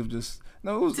find ways of just...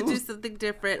 do something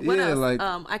different. What else? Like,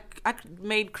 I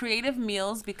made creative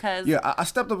meals because... Yeah, I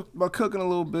stepped up by cooking a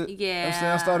little bit. Yeah. You know what I'm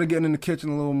saying? I started getting in the kitchen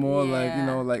a little more.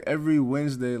 Yeah. Like every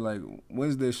Wednesday,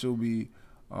 Wednesday she'll be,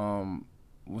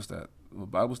 what's that?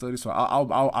 Bible study. So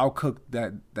I'll cook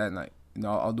that night.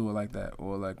 I'll do it like that.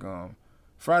 Or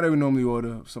Friday we normally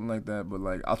order something like that. But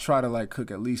I'll try to cook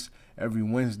at least every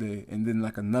Wednesday, and then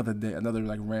another day, another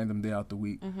random day out the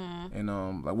week. Mm-hmm.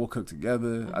 And we'll cook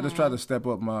together. Mm-hmm. I just try to step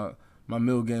up my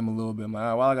meal game a little bit. I'm like, all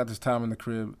right, while I got this time in the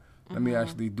crib, let me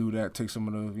actually do that, take some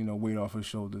of the, weight off her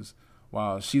shoulders,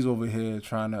 while she's over here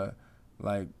trying to,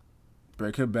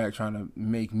 break her back, trying to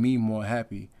make me more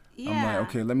happy. Yeah. I'm like,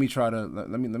 okay, let me try to,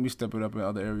 let me step it up in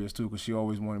other areas too, because she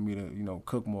always wanted me to,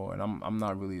 cook more, and I'm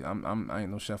not really, I ain't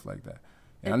no chef like that.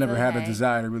 And I never had a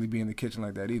desire to really be in the kitchen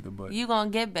like that either. But you gonna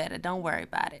get better. Don't worry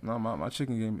about it. No, my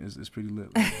chicken game is pretty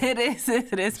lit.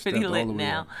 It is pretty lit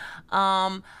now.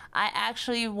 I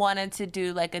actually wanted to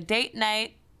do a date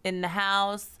night in the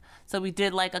house. So we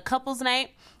did a couples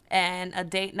night and a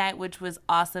date night, which was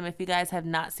awesome. If you guys have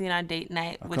not seen our date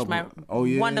night, which my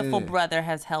wonderful brother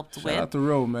has helped with. Shout out to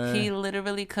Ro, man. He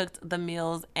literally cooked the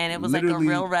meals, and it was like a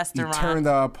real restaurant. He turned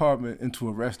our apartment into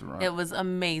a restaurant. It was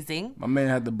amazing. My man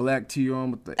had the black tee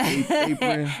on with the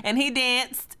apron. And he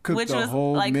danced, cooked which the was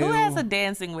whole meal. Who has a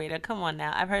dancing waiter? Come on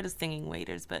now. I've heard of singing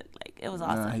waiters, but it was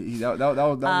awesome.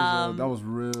 That was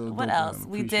real. What else?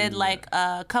 We did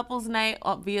a couples night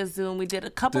via Zoom. We did a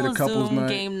couple of Zoom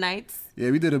game nights. Yeah,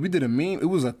 we did a meme. It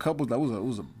was a couple. It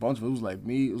was a bunch of. It was like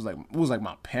me. It was like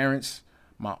my parents,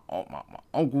 my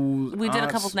uncles. We did a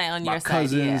couples night on your side.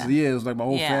 Cousins. Yeah, it was like my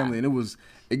whole family, and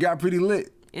it got pretty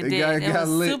lit. It got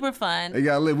lit. Super fun. It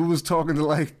got lit. We was talking to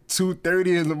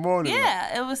 2:30 in the morning.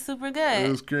 Yeah, it was super good. It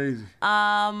was crazy.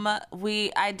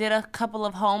 I did a couple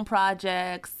of home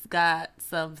projects. Got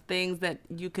some things that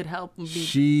you could help me.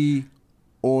 She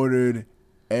ordered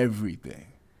everything.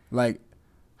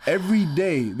 Every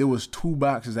day there was 2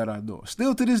 boxes at our door.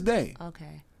 Still to this day.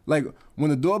 Okay.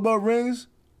 When the doorbell rings,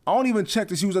 I don't even check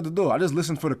to see who's at the door. I just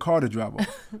listen for the car to drive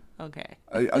off. Okay.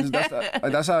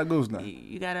 That's how it goes now.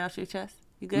 You got it off your chest?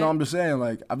 You good? No, I'm just saying,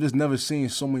 I've just never seen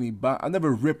so many I've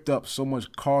never ripped up so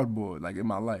much cardboard, in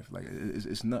my life.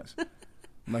 It's nuts.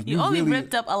 You only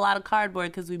ripped up a lot of cardboard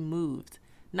because we moved.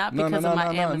 Not because of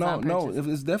my Amazon purchase.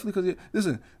 It's definitely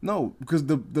because, because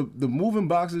the moving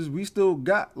boxes, we still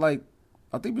got,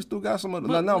 I think we still got some of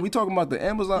them. No, we talking about the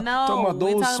Amazon. No, talking about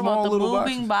those we talking small about the little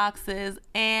moving boxes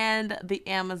and the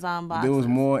Amazon boxes. There was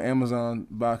more Amazon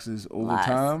boxes over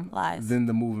time than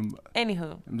the moving.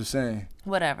 Anywho, I'm just saying.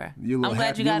 Whatever. I'm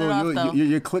glad you got it off though.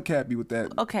 You're click happy with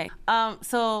that. Okay.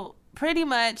 So pretty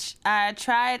much, I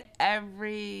tried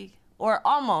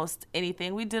almost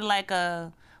anything. We did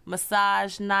a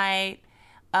massage night.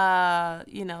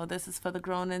 This is for the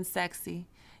grown and sexy.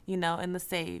 And the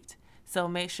saved. So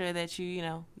make sure that you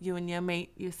and your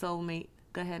mate, your soulmate,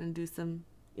 go ahead and do some,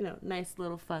 nice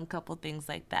little fun couple things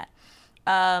like that.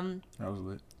 That was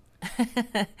lit.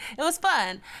 It was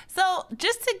fun. So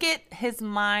just to get his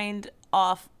mind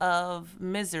off of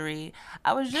misery,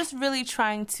 I was just really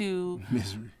trying to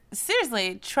Misery.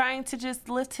 seriously trying to just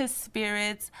lift his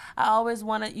spirits. You always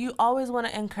want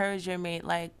to encourage your mate,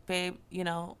 like, babe,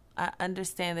 I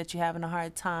understand that you're having a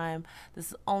hard time.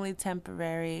 This is only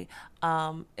temporary.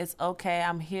 It's okay.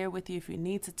 I'm here with you if you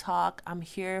need to talk. I'm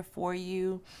here for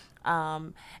you.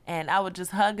 And I would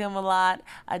just hug him a lot.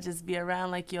 I'd just be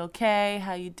around like, you okay?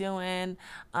 How you doing?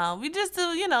 We just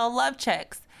do, love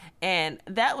checks. And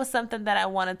that was something that I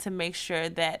wanted to make sure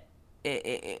that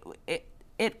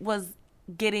it was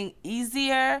getting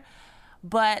easier,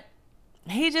 but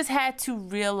he just had to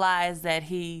realize that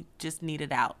he just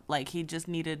needed out. Like, he just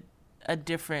needed a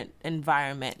different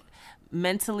environment,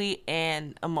 mentally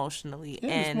and emotionally. Yeah,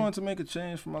 and just wanted to make a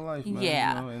change for my life, man.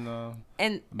 Yeah.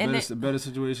 And a better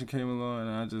situation came along, and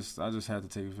I just had to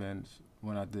take advantage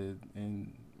when I did,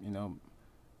 and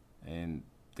and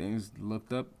things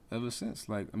looked up ever since.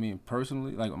 Like, I mean,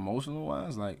 personally, like emotional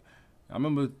wise, like I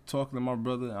remember talking to my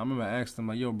brother. I remember asking him,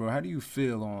 like, yo, bro, how do you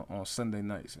feel on Sunday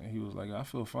nights? And he was like, I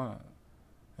feel fine.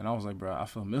 And I was like, bro, I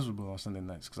feel miserable on Sunday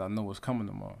nights because I know what's coming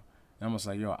tomorrow. And I'm just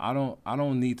like, yo, I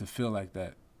don't need to feel like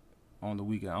that on the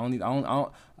weekend. That's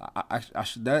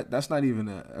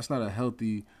not a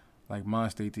healthy, like,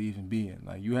 mind state to even be in.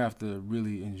 Like, you have to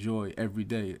really enjoy every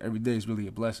day. Every day is really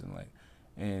a blessing. Like,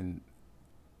 and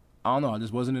I don't know, I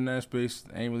just wasn't in that space.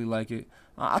 I ain't really like it.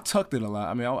 I tucked it a lot.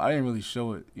 I mean, I didn't really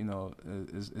show it,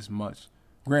 as much.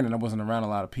 Granted, I wasn't around a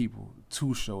lot of people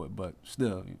to show it, but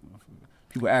still,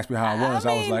 people asked me how I was.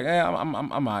 I was like,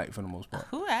 I'm all right for the most part.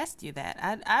 Who asked you that?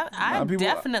 I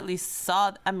definitely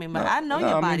saw. I mean, but I know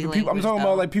your body language. I'm talking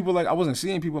about, like, people, like, I wasn't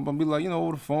seeing people, but be like,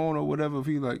 over the phone or whatever. If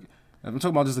he, like, I'm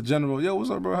talking about just a general, yo, what's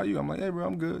up, bro? How you? I'm like, hey, bro,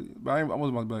 I'm good. But I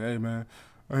wasn't about to be like, hey, man,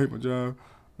 I hate my job.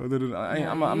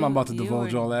 I'm not about to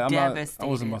divulge all that. I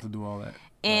wasn't about to do all that.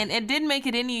 And it didn't make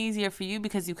it any easier for you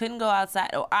because you couldn't go outside.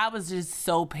 Oh, I was just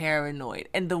so paranoid.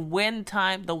 And the 1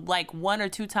 or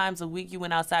 2 times a week you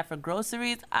went outside for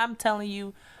groceries, I'm telling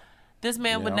you, this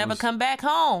man would never come back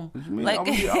home. What you mean? Like,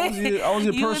 I was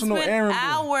your personal errand boy.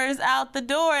 Hours out the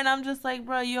door, and I'm just like,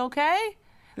 bro, you okay?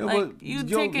 Yeah, like, you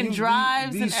taking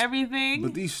drives and everything.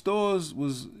 But these stores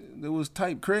was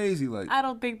type crazy. Like, I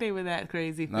don't think they were that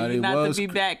crazy for you not to be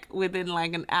back within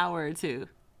like an hour or two.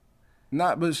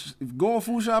 But going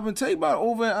food shopping take about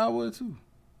over an hour or two.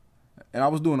 And I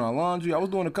was doing our laundry. I was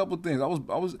doing a couple things. I was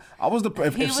the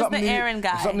errand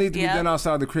guy. If something needed to be done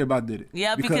outside the crib, I did it.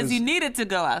 Yeah, because you needed to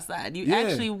go outside. You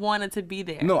actually wanted to be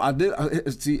there. No, I did.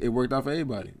 See, it worked out for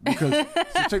everybody. Because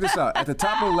so check this out. At the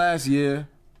top of last year,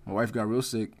 my wife got real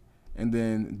sick, and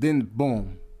then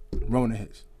boom, Rona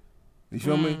hits. You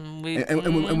feel me?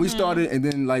 And we started, and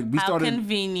then How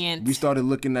convenient. We started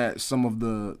looking at some of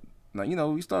the. Like,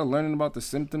 we started learning about the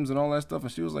symptoms and all that stuff,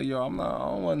 and she was like, yo, I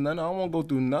don't want to go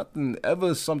through nothing,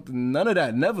 none of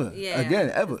that, never, again,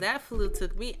 ever. That flu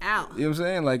took me out. You know what I'm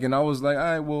saying? Like, and I was like, all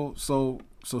right, well, so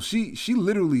she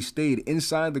literally stayed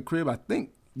inside the crib. I think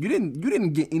you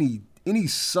didn't get any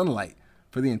sunlight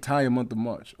for the entire month of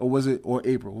March, or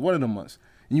April, one of the months.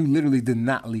 And you literally did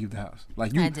not leave the house.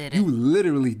 Like, you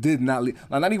literally did not leave.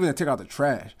 Like, not even to take out the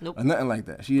trash. Nope. Or nothing like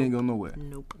that. She ain't go nowhere.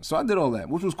 Nope. So I did all that,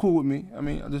 which was cool with me. I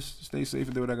mean, I just stay safe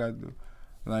and do what I got to do.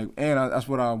 Like, and that's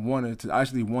what I wanted to. I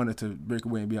actually wanted to break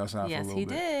away and be outside for a little bit. Yes,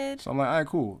 he did. So I'm like, all right,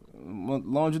 cool.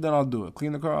 Laundry done, I'll do it.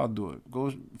 Clean the car, I'll do it.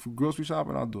 Go for grocery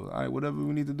shopping, I'll do it. All right, whatever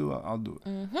we need to do, I'll do it.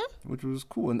 Mm-hmm. Which was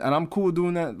cool. And I'm cool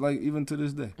doing that, like, even to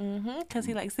this day. Because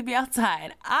he likes to be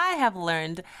outside. I have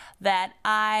learned that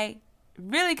I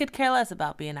really could care less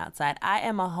about being outside. I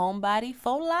am a homebody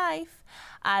for life.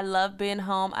 I love being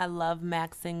home. I love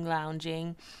maxing,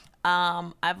 lounging.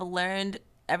 I've learned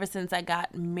ever since I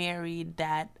got married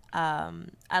that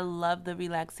I love the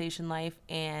relaxation life,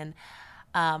 and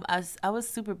I was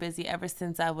super busy ever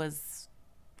since I was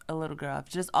a little girl. I've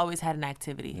just always had an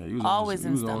activity. Yeah, you was always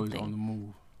on the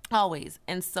move. Always.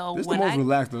 And so this when the most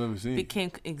relaxed I've ever seen.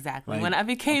 Exactly. Like, when I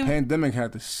became a pandemic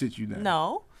had to sit you down.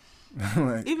 No.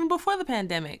 Like, even before the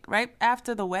pandemic, right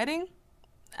after the wedding,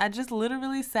 I just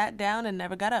literally sat down and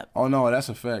never got up. Oh no, that's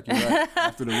a fact. You're right.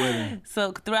 After the wedding.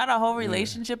 So throughout our whole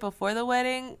relationship before the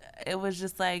wedding, it was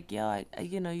just like, yo,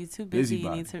 you're too busy.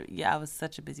 You need to. Yeah, I was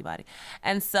such a busybody,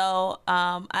 and so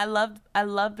I love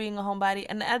being a homebody,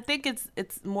 and I think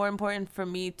it's more important for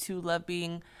me to love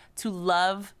being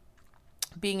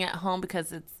at home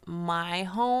because it's my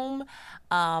home.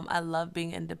 I love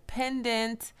being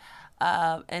independent.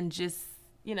 And just,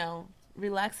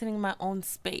 relaxing in my own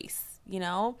space, And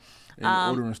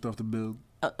ordering stuff to build.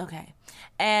 Okay.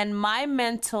 And my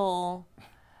mental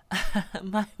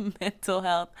my mental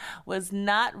health was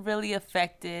not really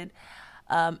affected,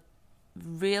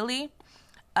 really,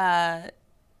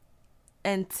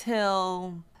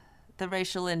 until the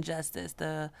racial injustice,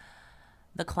 the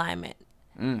climate.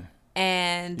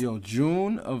 And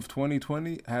June of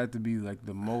 2020 had to be like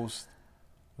the most,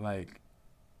 like,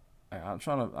 I've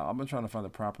been trying to find the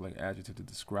proper like adjective to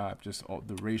describe just all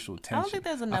the racial tension. I don't think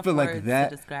there's enough I feel words like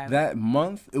that to describe that it.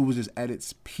 month it was just at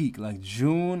its peak. Like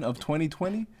June of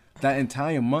 2020, that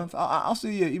entire month. I'll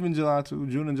see even July too.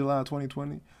 June and July of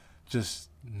 2020, just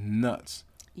nuts.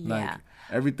 Yeah. Like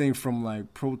everything from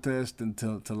like protest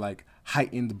until to like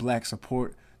heightened black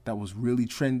support that was really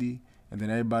trendy, and then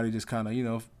everybody just kind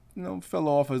of fell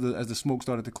off as the smoke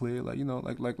started to clear. Like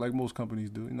like most companies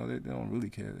do. They don't really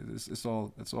care. It's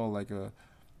all like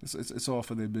it's all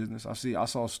for their business. I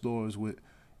saw stores with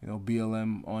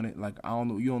BLM on it. Like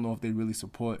you don't know if they really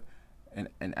support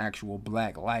an actual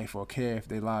black life or care if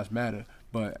their lives matter.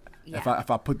 But if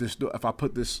I put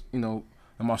this in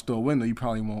my store window, you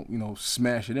probably won't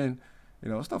smash it in.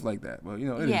 Stuff like that. But it is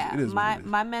what it is.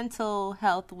 My mental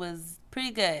health was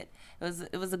pretty good.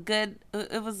 It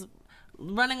was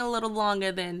running a little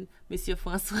longer than Monsieur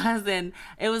Francois, and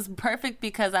it was perfect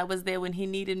because I was there when he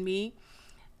needed me,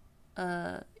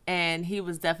 and he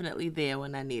was definitely there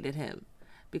when I needed him,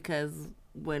 because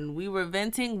when we were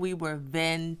venting,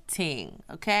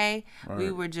 okay? Right.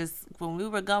 When we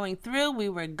were going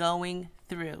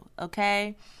through,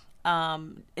 okay?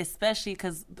 Especially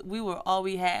because we were all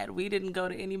we had. We didn't go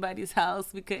to anybody's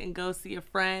house. We couldn't go see a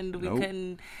friend.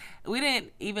 We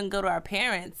didn't even go to our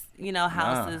parents,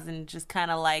 houses and just kind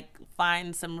of like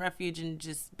find some refuge and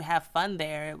just have fun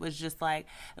there. It was just like,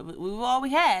 we were all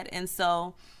we had. And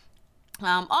so,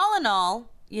 all in all,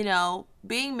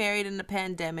 being married in the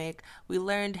pandemic, we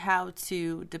learned how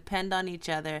to depend on each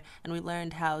other, and we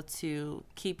learned how to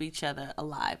keep each other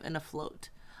alive and afloat.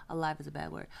 Alive is a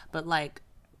bad word, but like,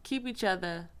 keep each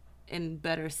other in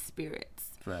better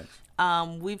spirits. Right.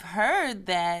 We've heard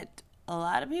that a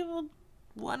lot of people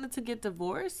wanted to get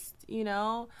divorced, I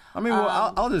mean,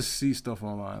 well, I'll just see stuff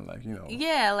online, like,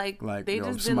 Yeah, like they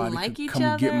just didn't like each other.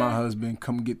 Come get my husband,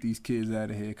 come get these kids out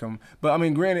of here, come. But,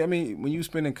 granted, when you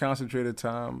spending concentrated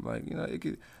time, like,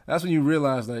 that's when you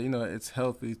realize that, it's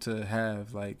healthy to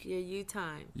have, like... Your you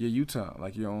time,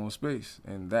 like your own space.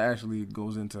 And that actually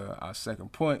goes into our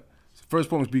second point. First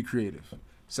point was be creative.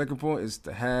 Second point is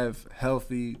to have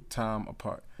healthy time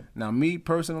apart. Now, me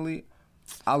personally,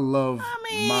 I love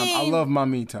my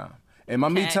me time, and my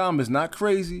me time is not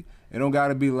crazy. It don't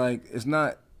gotta be like it's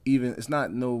not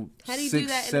no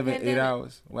 6, 7, 8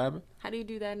 hours. What happened? How do you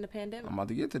do that in the pandemic? I'm about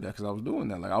to get to that because I was doing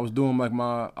that. Like I was doing my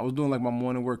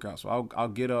morning workout. So I'll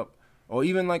get up, or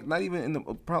even like not even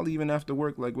probably even after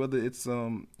work. Like whether it's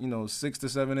 6 to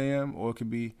 7 a.m. or it could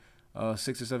be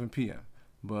 6 to 7 p.m.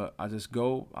 But I just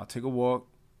go. I'll take a walk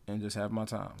and just have my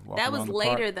time. That was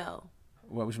later, though.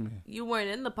 What you mean? You weren't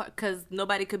in the park because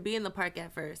nobody could be in the park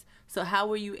at first. So how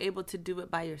were you able to do it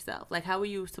by yourself? Like, how were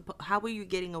you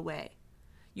getting away?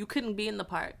 You couldn't be in the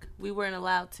park. We weren't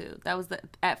allowed to.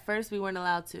 At first we weren't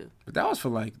allowed to. But that was for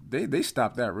like they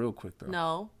stopped that real quick though.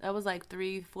 No, that was like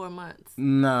 3-4 months.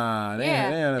 Nah, they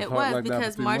had a park like that for 3 months. It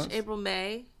was because March, April,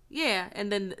 May. Yeah, and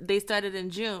then they started in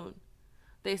June.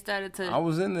 They started to. I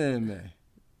was in there in May.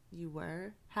 You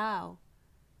were? How?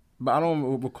 But I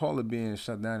don't recall it being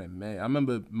shut down in May. I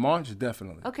remember March,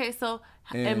 definitely. Okay, so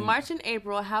in March and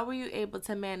April, how were you able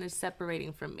to manage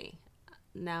separating from me?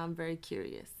 Now I'm very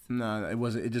curious. No, it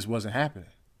wasn't. It just wasn't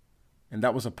happening, and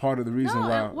that was a part of the reason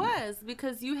why. No, it was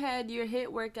because you had your HIIT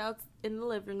workouts in the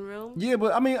living room. Yeah,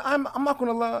 but I'm not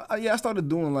gonna lie. I started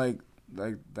doing like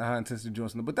the high intensity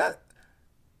joints, but that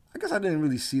I guess I didn't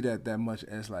really see that much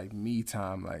as like me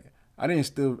time. Like I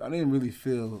didn't really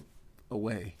feel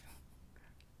away.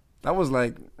 That was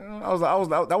like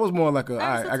that was more like all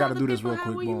right, I got to do this real quick.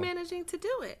 How were you managing to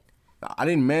do it? I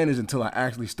didn't manage until I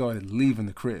actually started leaving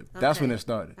the crib. Okay. That's when it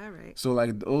started. All right. So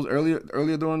like those earlier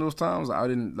during those times, I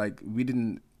think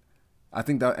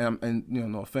that and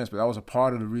no offense, but that was a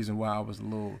part of the reason why I was a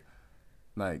little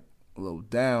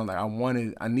down. Like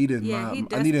I needed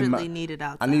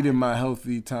my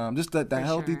healthy time. Just that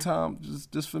healthy time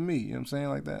just for me, you know what I'm saying?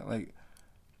 Like that. Like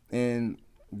and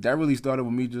that really started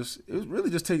with me it was really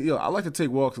just I like to take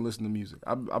walks and listen to music.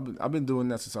 I've been doing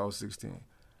that since I was 16.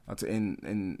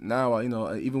 And now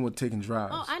even with taking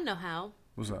drives. Oh, I know how.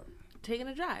 What's up? Taking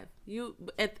a drive. You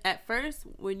at first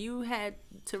when you had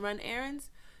to run errands,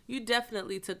 you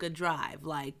definitely took a drive.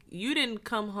 Like you didn't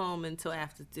come home until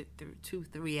after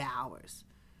 2-3 hours.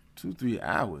 2-3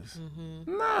 hours?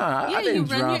 Mm-hmm. Nah, yeah, I didn't you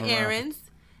run drive your around.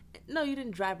 errands, No, you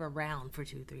didn't drive around for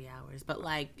 2-3 hours, but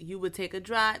like you would take a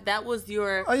drive. That was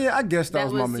your. Oh yeah, I guess that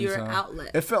was my main your time.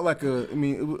 outlet. It felt like I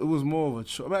mean, it was more of a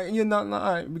chore. Like, yeah, no, all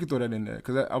right, we can throw that in there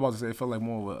because I was about to say it felt like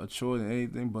more of a chore than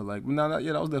anything. But like, no,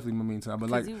 yeah, that was definitely my main time. But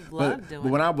like, you loved doing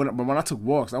but when I took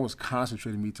walks, I was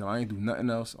concentrated me time. I ain't do nothing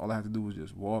else. All I had to do was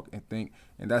just walk and think,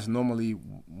 and that's normally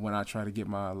when I try to get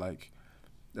my like.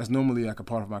 That's normally like a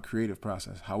part of my creative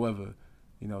process. However,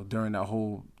 you know, during the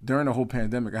whole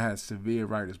pandemic, I had severe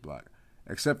writer's block.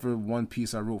 Except for one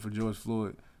piece I wrote for George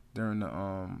Floyd during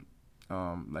the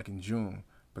like in June,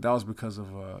 but that was because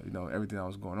of you know, everything that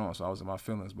was going on. So I was in my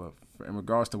feelings. But in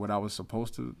regards to what I was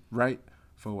supposed to write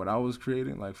for what I was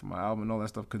creating, like for my album and all that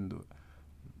stuff, couldn't do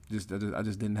it. I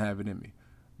just didn't have it in me.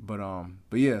 But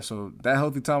yeah. So that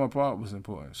healthy time apart was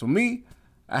important. So me,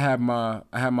 I had my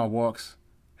walks,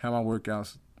 had my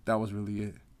workouts. That was really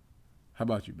it. How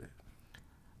about you, babe?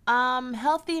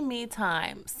 Healthy me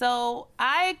time. So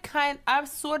I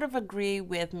sort of agree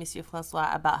with Monsieur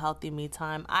Francois about healthy me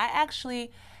time. I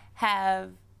actually I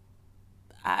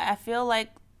feel like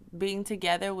being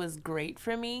together was great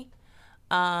for me.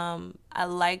 But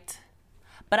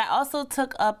I also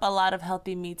took up a lot of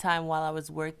healthy me time while I was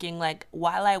working. Like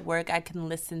while I work, I can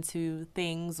listen to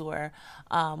things or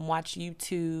watch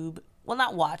YouTube. Well,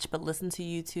 not watch, but listen to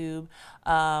YouTube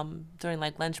during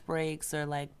like lunch breaks or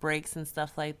like breaks and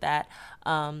stuff like that.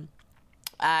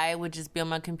 I would just be on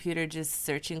my computer just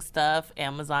searching stuff,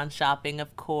 Amazon shopping,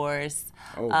 of course.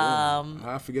 Oh,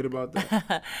 I forget about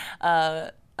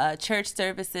that. Church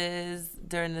services,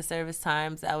 during the service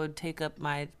times, I would take up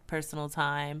my personal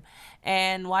time.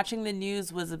 And watching the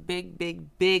news was a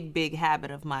big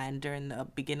habit of mine during the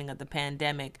beginning of the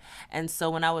pandemic. And so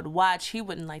when I would watch, he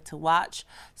wouldn't like to watch.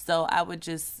 So I would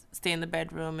just stay in the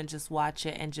bedroom and just watch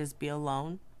it and just be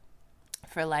alone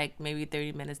for like maybe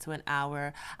 30 minutes to an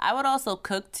hour. I would also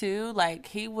cook too. Like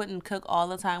he wouldn't cook all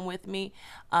the time with me.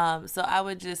 So I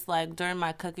would just like during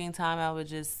my cooking time, I would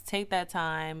just take that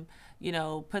time, you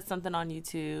know, put something on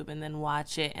YouTube and then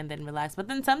watch it and then relax. But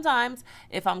then sometimes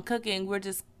if I'm cooking, we're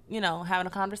just, you know, having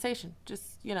a conversation, just,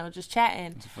 you know, just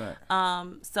chatting. That's a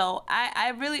fact. So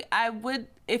I would,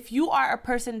 if you are a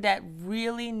person that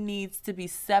really needs to be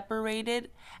separated,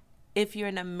 if you're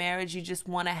in a marriage, you just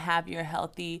want to have your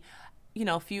healthy, you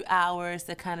know, few hours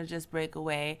to kind of just break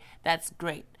away, that's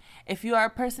great. If you are a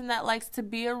person that likes to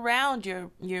be around your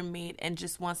mate and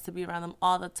just wants to be around them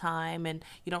all the time and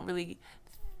you don't really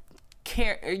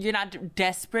care, you're not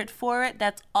desperate for it,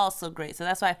 that's also great. So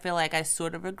that's why I feel like I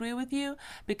sort of agree with you,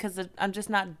 because I'm just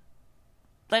not,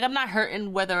 like, I'm not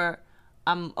hurting whether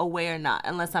I'm away or not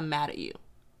unless I'm mad at you.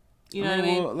 You know what I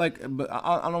mean? Well, like, but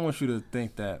I don't want you to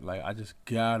think that like I just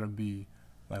gotta be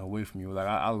like away from you. Like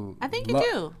I think you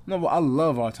do. No, but I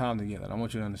love our time together. I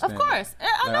want you to understand. Of course,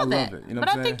 I know that. Love it. You know but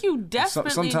what I'm I saying? think you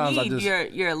desperately need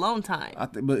your alone time.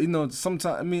 But you know,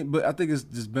 sometimes but I think it's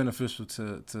just beneficial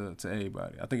to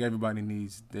everybody. I think everybody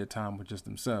needs their time with just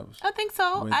themselves. I think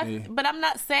so. But I'm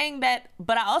not saying that.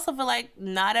 But I also feel like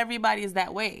not everybody is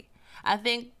that way. I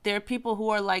think there are people who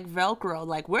are like Velcro.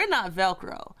 Like we're not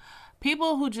Velcro.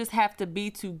 People who just have to be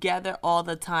together all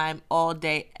the time, all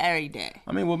day, every day.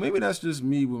 I mean, well, maybe that's just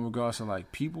me with regards to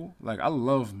like people. Like I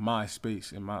love my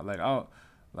space and my like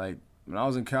when I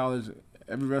was in college,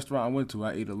 every restaurant I went to,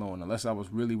 I ate alone, unless I was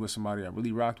really with somebody I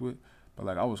really rocked with. But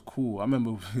like I was cool. I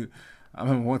remember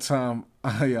one time,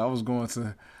 I was going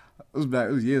to. It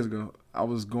was years ago. I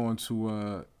was going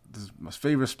to my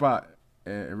favorite spot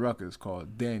in Rutgers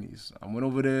called Danny's. I went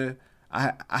over there.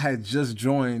 I had just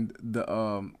joined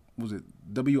the was it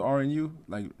WRNU,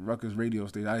 like Rutgers radio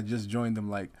station. I had just joined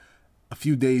them like a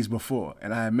few days before,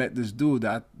 and I had met this dude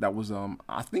that was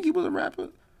I think he was a rapper.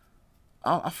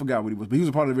 I forgot what he was, but he was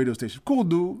a part of the radio station. Cool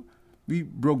dude. We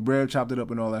broke bread, chopped it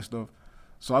up, and all that stuff.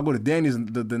 So I go to Danny's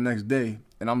the next day,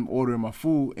 and I'm ordering my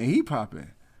food, and he pop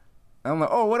in. And I'm like,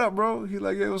 oh, what up, bro? He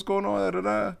like, yeah, what's going on? Da,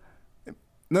 da, da.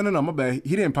 No, my bad.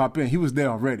 He didn't pop in. He was there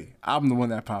already. I'm the one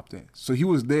that popped in. So he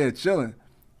was there chilling,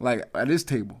 like at his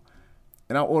table.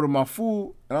 And I ordered my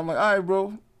food, and I'm like, all right,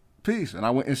 bro, peace. And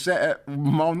I went and sat at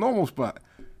my normal spot.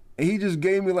 And he just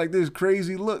gave me like this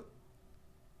crazy look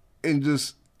and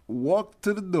just walked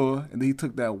to the door, and then he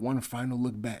took that one final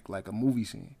look back, like a movie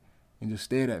scene, and just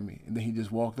stared at me. And then he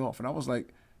just walked off. And I was like,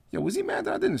 yo, was he mad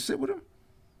that I didn't sit with him?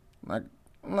 I'm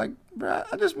like, bro,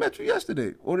 I just met you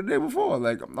yesterday or the day before.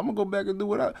 Like, I'm going to go back and do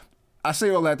what I say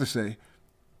all that to say,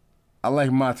 I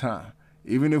like my time.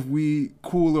 Even if we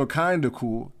cool or kind of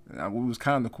cool, we was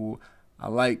kind of cool, I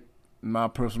like my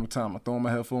personal time. I throw on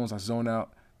my headphones, I zone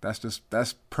out.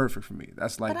 That's perfect for me.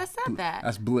 That's like, but I said that.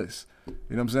 That's bliss. You know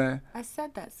what I'm saying? I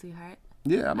said that, sweetheart.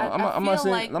 Yeah, I'm not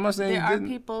saying. Like I'm not saying there are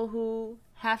people who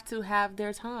have to have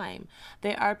their time.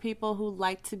 There are people who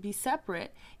like to be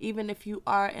separate, even if you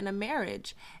are in a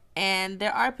marriage. And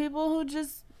there are people who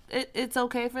just, it's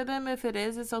okay for them if it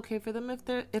is. It's okay for them if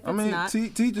it's not.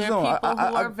 Teach there his are own. people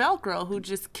who are Velcro who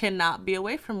just cannot be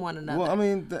away from one another. Well, I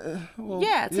mean,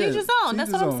 teach his own.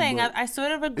 That's what I'm saying. I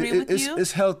sort of agree with you.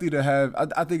 It's healthy to have.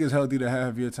 I think it's healthy to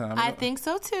have your time. I think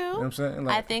so too. You know what I'm saying?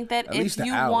 Like, I think that at if least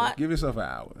you an hour. want, give yourself an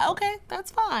hour. Okay, that's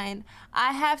fine.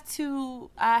 I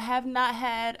have not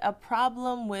had a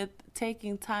problem with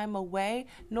taking time away,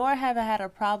 nor have I had a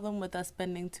problem with us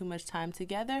spending too much time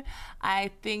together.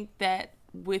 I think that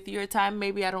with your time,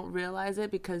 maybe I don't realize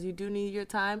it because you do need your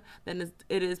time, then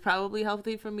it is probably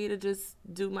healthy for me to just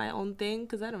do my own thing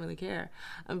because I don't really care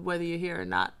whether you're here or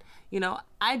not. You know,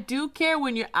 I do care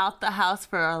when you're out the house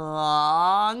for a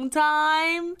long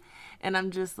time and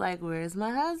I'm just like, where's my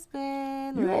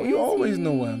husband? You always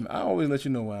know where I'm at. I always let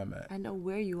you know where I'm at. I know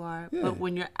where you are, Yeah. but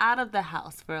when you're out of the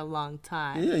house for a long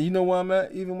time. Yeah, you know where I'm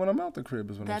at even when I'm out the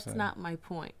crib is what I'm That's saying. not my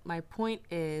point. My point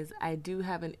is I do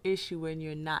have an issue when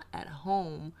you're not at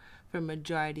home for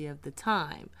majority of the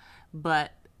time.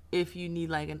 But if you need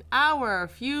like an hour or a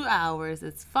few hours,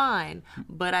 it's fine.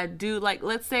 But I do like,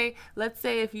 let's say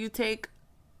if you take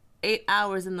 8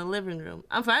 hours in the living room,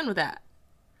 I'm fine with that.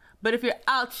 But if you're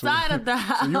outside of the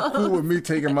house, So you cool with me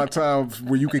taking my time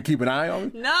where you can keep an eye on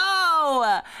me?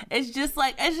 No, it's just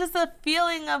a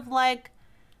feeling of like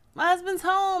my husband's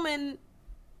home and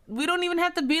we don't even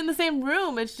have to be in the same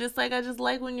room. It's just like I just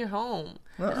like when you're home.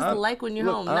 I like when you're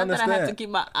home. Not that I have to keep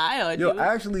my eye on you.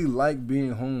 I actually like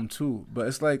being home too, but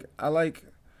it's like I like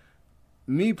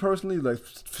me personally. Like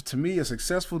to me, a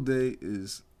successful day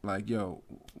is like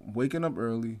waking up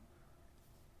early,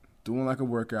 doing like a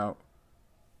workout.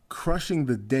 Crushing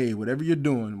the day, whatever you're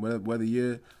doing, whether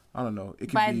you're, I don't know. It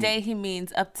could by be, day, he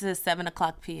means up to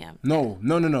 7:00 p.m.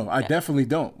 No. I definitely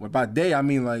don't. By day, I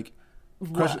mean like,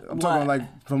 I'm talking like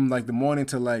from like the morning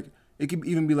to like, it could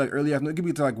even be like early afternoon. It could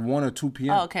be to like 1 or 2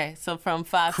 p.m. Oh, okay, so from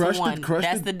 5 to 1,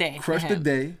 that's the day. Crush the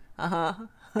day.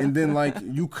 And then like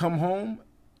you come home,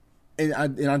 and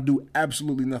I do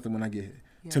absolutely nothing when I get here.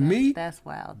 Yeah, to me, that's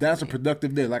wild. That's a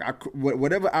productive day. Like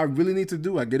whatever I really need to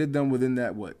do, I get it done within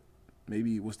that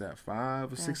maybe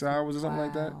 5 or 6 hours or something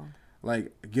like that.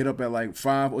 Like get up at like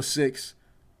 5 or 6,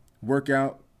 work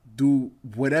out, do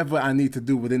whatever I need to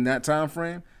do within that time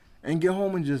frame, and get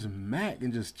home and just mac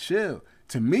and just chill.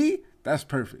 To me, that's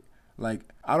perfect. Like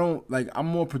I'm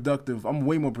more productive. I'm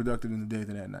way more productive in the day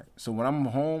than at night. So when I'm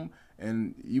home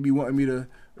and you be wanting me to,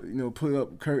 put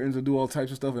up curtains or do all types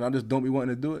of stuff, and I just don't be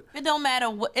wanting to do it. It don't matter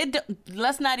what.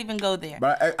 Let's not even go there.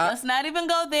 But let's not even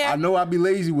go there. I know I'd be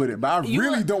lazy with it, but I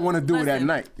really don't want to do it at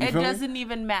night. It doesn't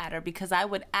even matter because I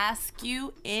would ask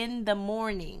you in the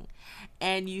morning,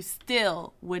 and you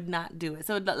still would not do it.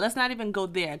 So let's not even go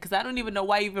there because I don't even know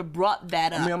why you even brought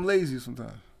that up. I mean, I'm lazy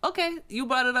sometimes. Okay, you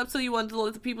brought it up so you wanted to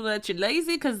let the people know that you're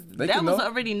lazy because that was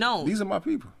already known. These are my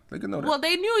people. They can know that. Well,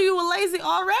 they knew you were lazy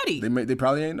already. They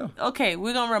probably ain't know. Okay,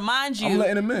 we're going to remind you. I'm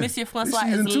letting them in. Monsieur Francois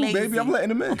Season is 2, lazy. baby. I'm letting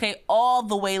them in. Okay, all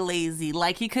the way lazy.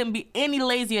 Like he couldn't be any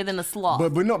lazier than a sloth.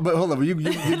 But hold on. You're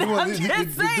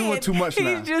doing too much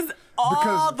now. He's just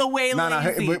all the way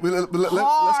lazy.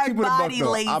 Let's keep it a buck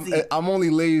though. Lazy. I'm only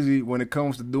lazy when it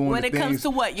comes to doing when the it things. Comes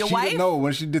to what? Your wife?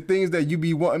 No, the things that you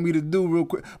be wanting me to do real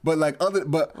quick. But other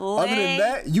than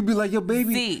that, you be like, yo,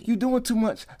 baby, you doing too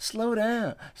much. Slow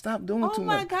down. Stop doing too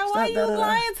much. Oh my God, why are you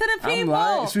lying to the people? I'm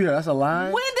lying. Sweetheart, that's a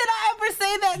lie. When did I ever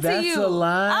say that to you? That's a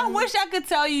lie. I wish I could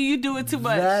tell you doing too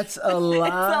much. That's a lie.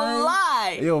 It's a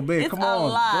lie. Yo, babe, come on.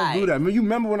 Don't do that. I mean, you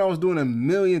remember when I was doing a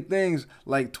million things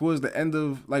like towards the end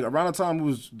of, like around the time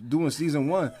we was doing season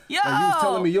 1. Yo. Like, you was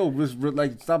telling me,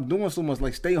 like stop doing so much,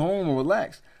 like stay home and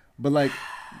relax. But like,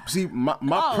 see, my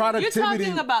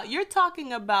productivity. You're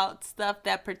talking about stuff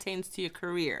that pertains to your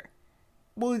career.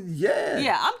 Well, yeah.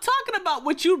 Yeah, I'm talking about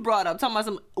what you brought up. I'm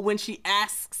talking about when she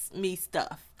asks me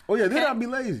stuff. Oh yeah, then I'll be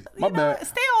lazy. My bad.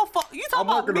 Stay on focus. You talking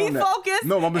about me focused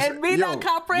and me not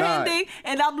comprehending,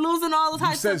 and I'm losing all the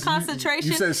types of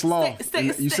concentration. You said sloth.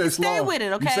 You said sloth. Stay with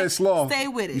it, okay? You said sloth. Stay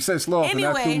with it. You said sloth. Anyway,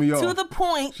 and that threw me off. to the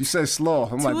point. She said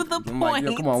sloth. I'm like, yo,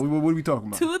 come on. What are we talking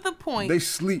about? To the point. They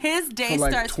sleep. His day for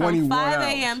like starts from 5 hours.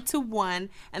 a.m. to 1,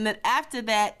 and then after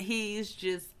that, he's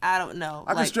just I don't know.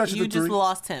 I can stretch it to 3. You just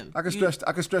lost him. I can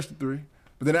stretch to 3.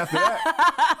 But then after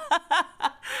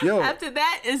that, after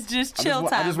that is just chill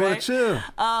time. I just want to chill.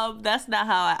 That's not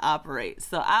how I operate.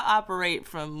 So I operate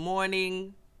from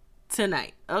morning to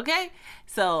night. Okay,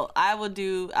 so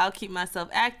I'll keep myself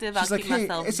active. She's I'll keep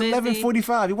myself it's busy.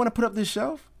 11:45. You want to put up this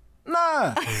shelf?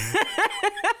 Nah.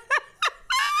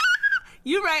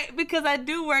 You're right, because I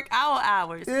do work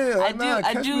hours. Yeah, I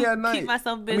do keep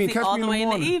myself busy all the way in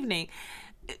the evening.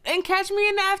 And catch me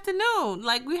in the afternoon.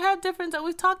 Like, we have different,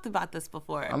 we've talked about this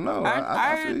before. I know.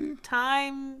 Our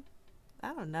time,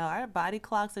 I don't know, our body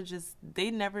clocks are just,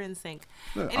 they never in sync.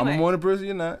 Look, anyway, I'm a morning person,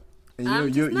 you're not.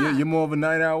 And you're more of a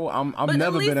night owl. I've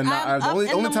never been a night owl.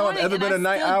 The only time I've ever been a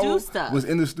night owl was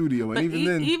in the studio. And but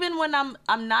even when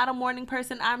I'm not a morning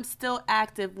person, I'm still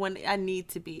active when I need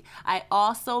to be. I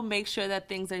also make sure that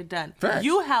things are done. Facts.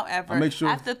 You, however,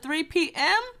 after 3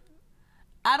 p.m.,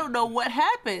 I don't know what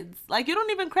happens. Like, you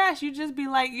don't even crash. You just be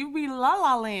like, you be la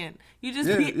la land. You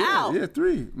just be out. Yeah,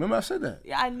 3. Remember I said that.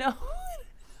 Yeah, I know.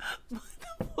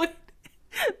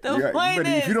 The you point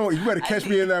is, you better catch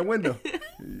me in that window.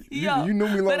 You knew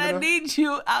me long enough. But I need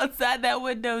you outside that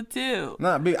window too.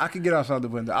 Nah, babe, I can get outside the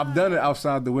window. I've done it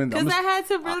outside the window. Because I had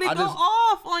to really go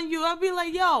off on you. I'll be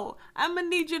like, yo, I'm going to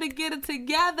need you to get it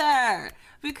together.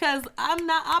 Because I'm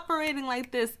not operating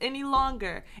like this any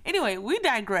longer. Anyway, we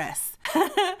digress.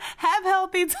 Have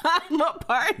healthy time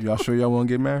apart. Y'all sure y'all want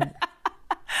to get married?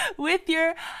 With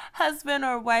your husband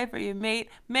or wife or your mate,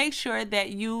 make sure that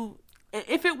you,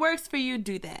 if it works for you,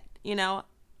 do that. You know,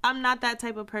 I'm not that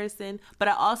type of person, but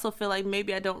I also feel like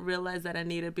maybe I don't realize that I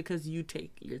need it because you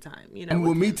take your time. You know, and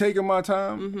with me taking my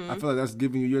time, I feel like that's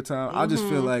giving you your time. I just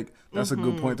feel like that's a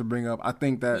good point to bring up. I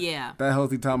think that that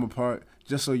healthy time apart,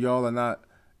 just so y'all are not,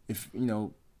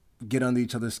 get under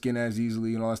each other's skin as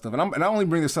easily and all that stuff. And I only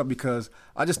bring this up because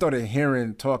I just started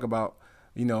hearing talk about,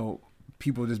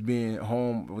 people just being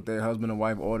home with their husband and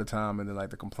wife all the time, and then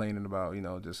like they're complaining about,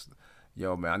 just,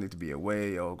 yo, man, I need to be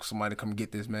away. Yo, somebody come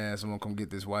get this man. Someone come get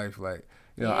this wife. Like,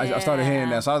 I started hearing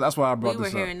that. So that's why I brought this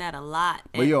up. We were hearing that a lot.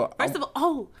 But yo, first of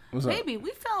all, baby, we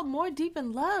felt more deep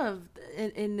in love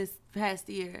in this past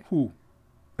year. Who?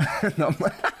 Go.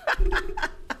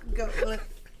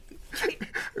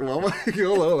 Hold on.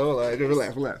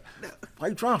 Relax. Why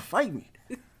you trying to fight me?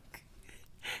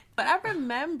 But I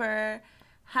remember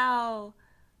how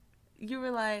you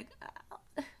were like,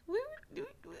 we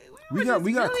got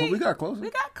closer.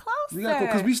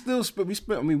 Because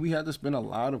we had to spend a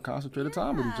lot of concentrated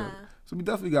time with each other. So we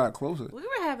definitely got closer. We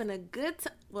were having a good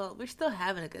time. Well, we're still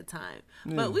having a good time.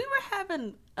 Yeah. But we were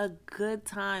having a good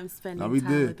time spending time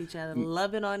with each other,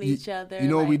 loving on each other. You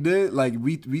know what we did? Like,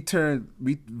 we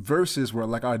verses were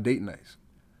like our date nights.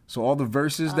 So all the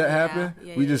verses that happened,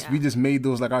 we just made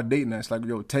those like our date nights. Like,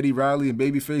 Teddy Riley and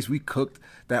Babyface, we cooked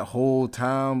that whole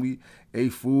time. We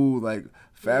ate food, like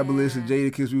Fabulous and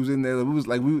Jadakiss, we was in there. It was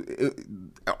like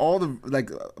all the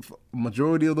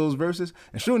majority of those verses,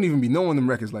 and she wouldn't even be knowing them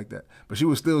records like that, but she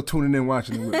was still tuning in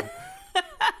watching them with me.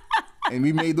 And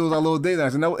we made those our little date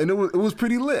nights, and it was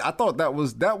pretty lit. I thought that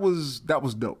was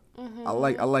dope. Mm-hmm.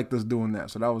 I liked us doing that.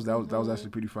 So that was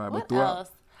actually pretty fine. What else?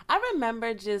 I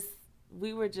remember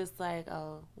we were just like,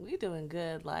 oh, we doing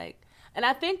good, like. And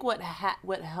I think what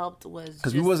helped was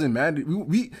because we wasn't mad.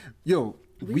 We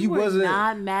wasn't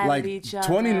not mad like at each other.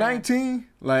 2019,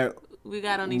 like we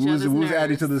got on each other's nerves. We was at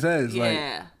each other's heads,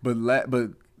 yeah. Like.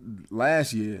 But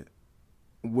last year,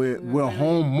 we're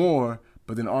home more,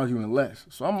 but then arguing less.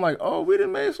 So I'm like, oh, we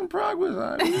done made some progress.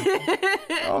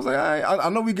 I was like, I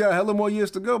know we got hella more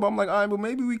years to go, but I'm like, all right, but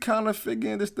maybe we kind of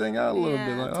figuring this thing out a little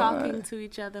bit. Like, talking to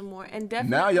each other more, and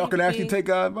definitely now y'all can actually take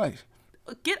our advice.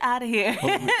 Get out of here.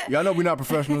 Y'all know we're not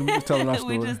professionals. We're just telling our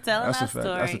story. We're just telling our story.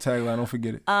 That's the tagline. Don't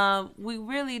forget it.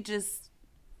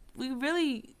 We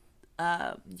really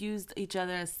used each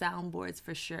other as soundboards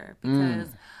for sure, because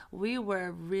we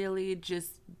were really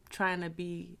just trying to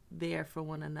be there for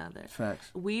one another.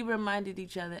 Facts. We reminded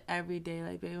each other every day,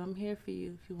 like, babe, I'm here for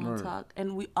you if you want to talk.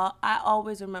 And I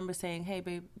always remember saying, hey,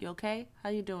 babe, you okay? How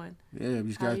you doing? Yeah,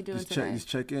 we just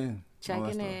check in.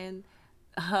 Checking in,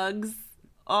 hugs.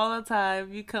 All the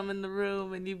time, you come in the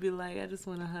room and you be like, I just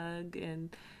want a hug,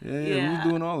 and we was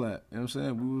doing all that. You know what I'm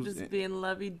saying? We was just being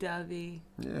lovey-dovey.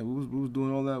 Yeah, we was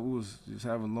doing all that. We was just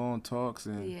having long talks,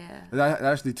 and that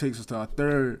actually takes us to our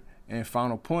third and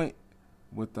final point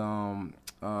with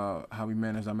how we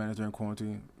managed during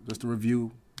quarantine. Just to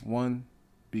review: 1,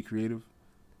 be creative;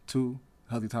 2,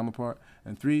 healthy time apart;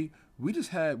 and 3, we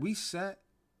sat,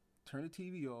 turned the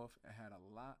TV off, and had a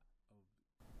lot.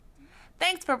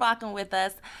 Thanks for rocking with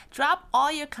us. Drop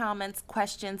all your comments,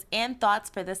 questions, and thoughts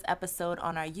for this episode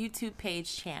on our YouTube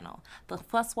page channel, The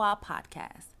Fuswa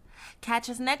Podcast.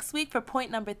 Catch us next week for point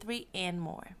number 3 and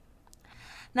more.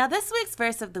 Now, this week's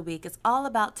verse of the week is all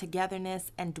about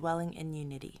togetherness and dwelling in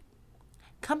unity.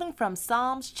 Coming from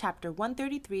Psalms chapter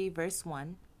 133, verse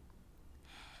 1,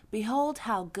 Behold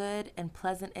how good and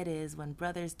pleasant it is when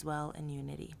brothers dwell in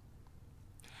unity.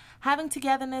 Having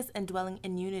togetherness and dwelling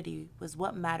in unity was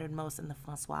what mattered most in the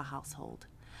Francois household.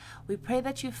 We pray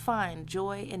that you find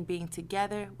joy in being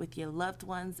together with your loved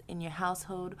ones in your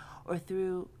household or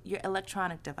through your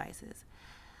electronic devices.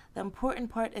 The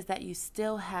important part is that you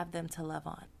still have them to love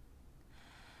on.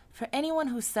 For anyone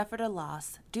who suffered a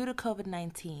loss due to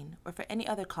COVID-19 or for any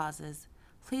other causes,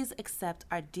 please accept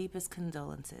our deepest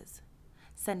condolences.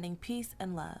 Sending peace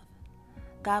and love.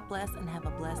 God bless and have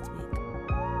a blessed week.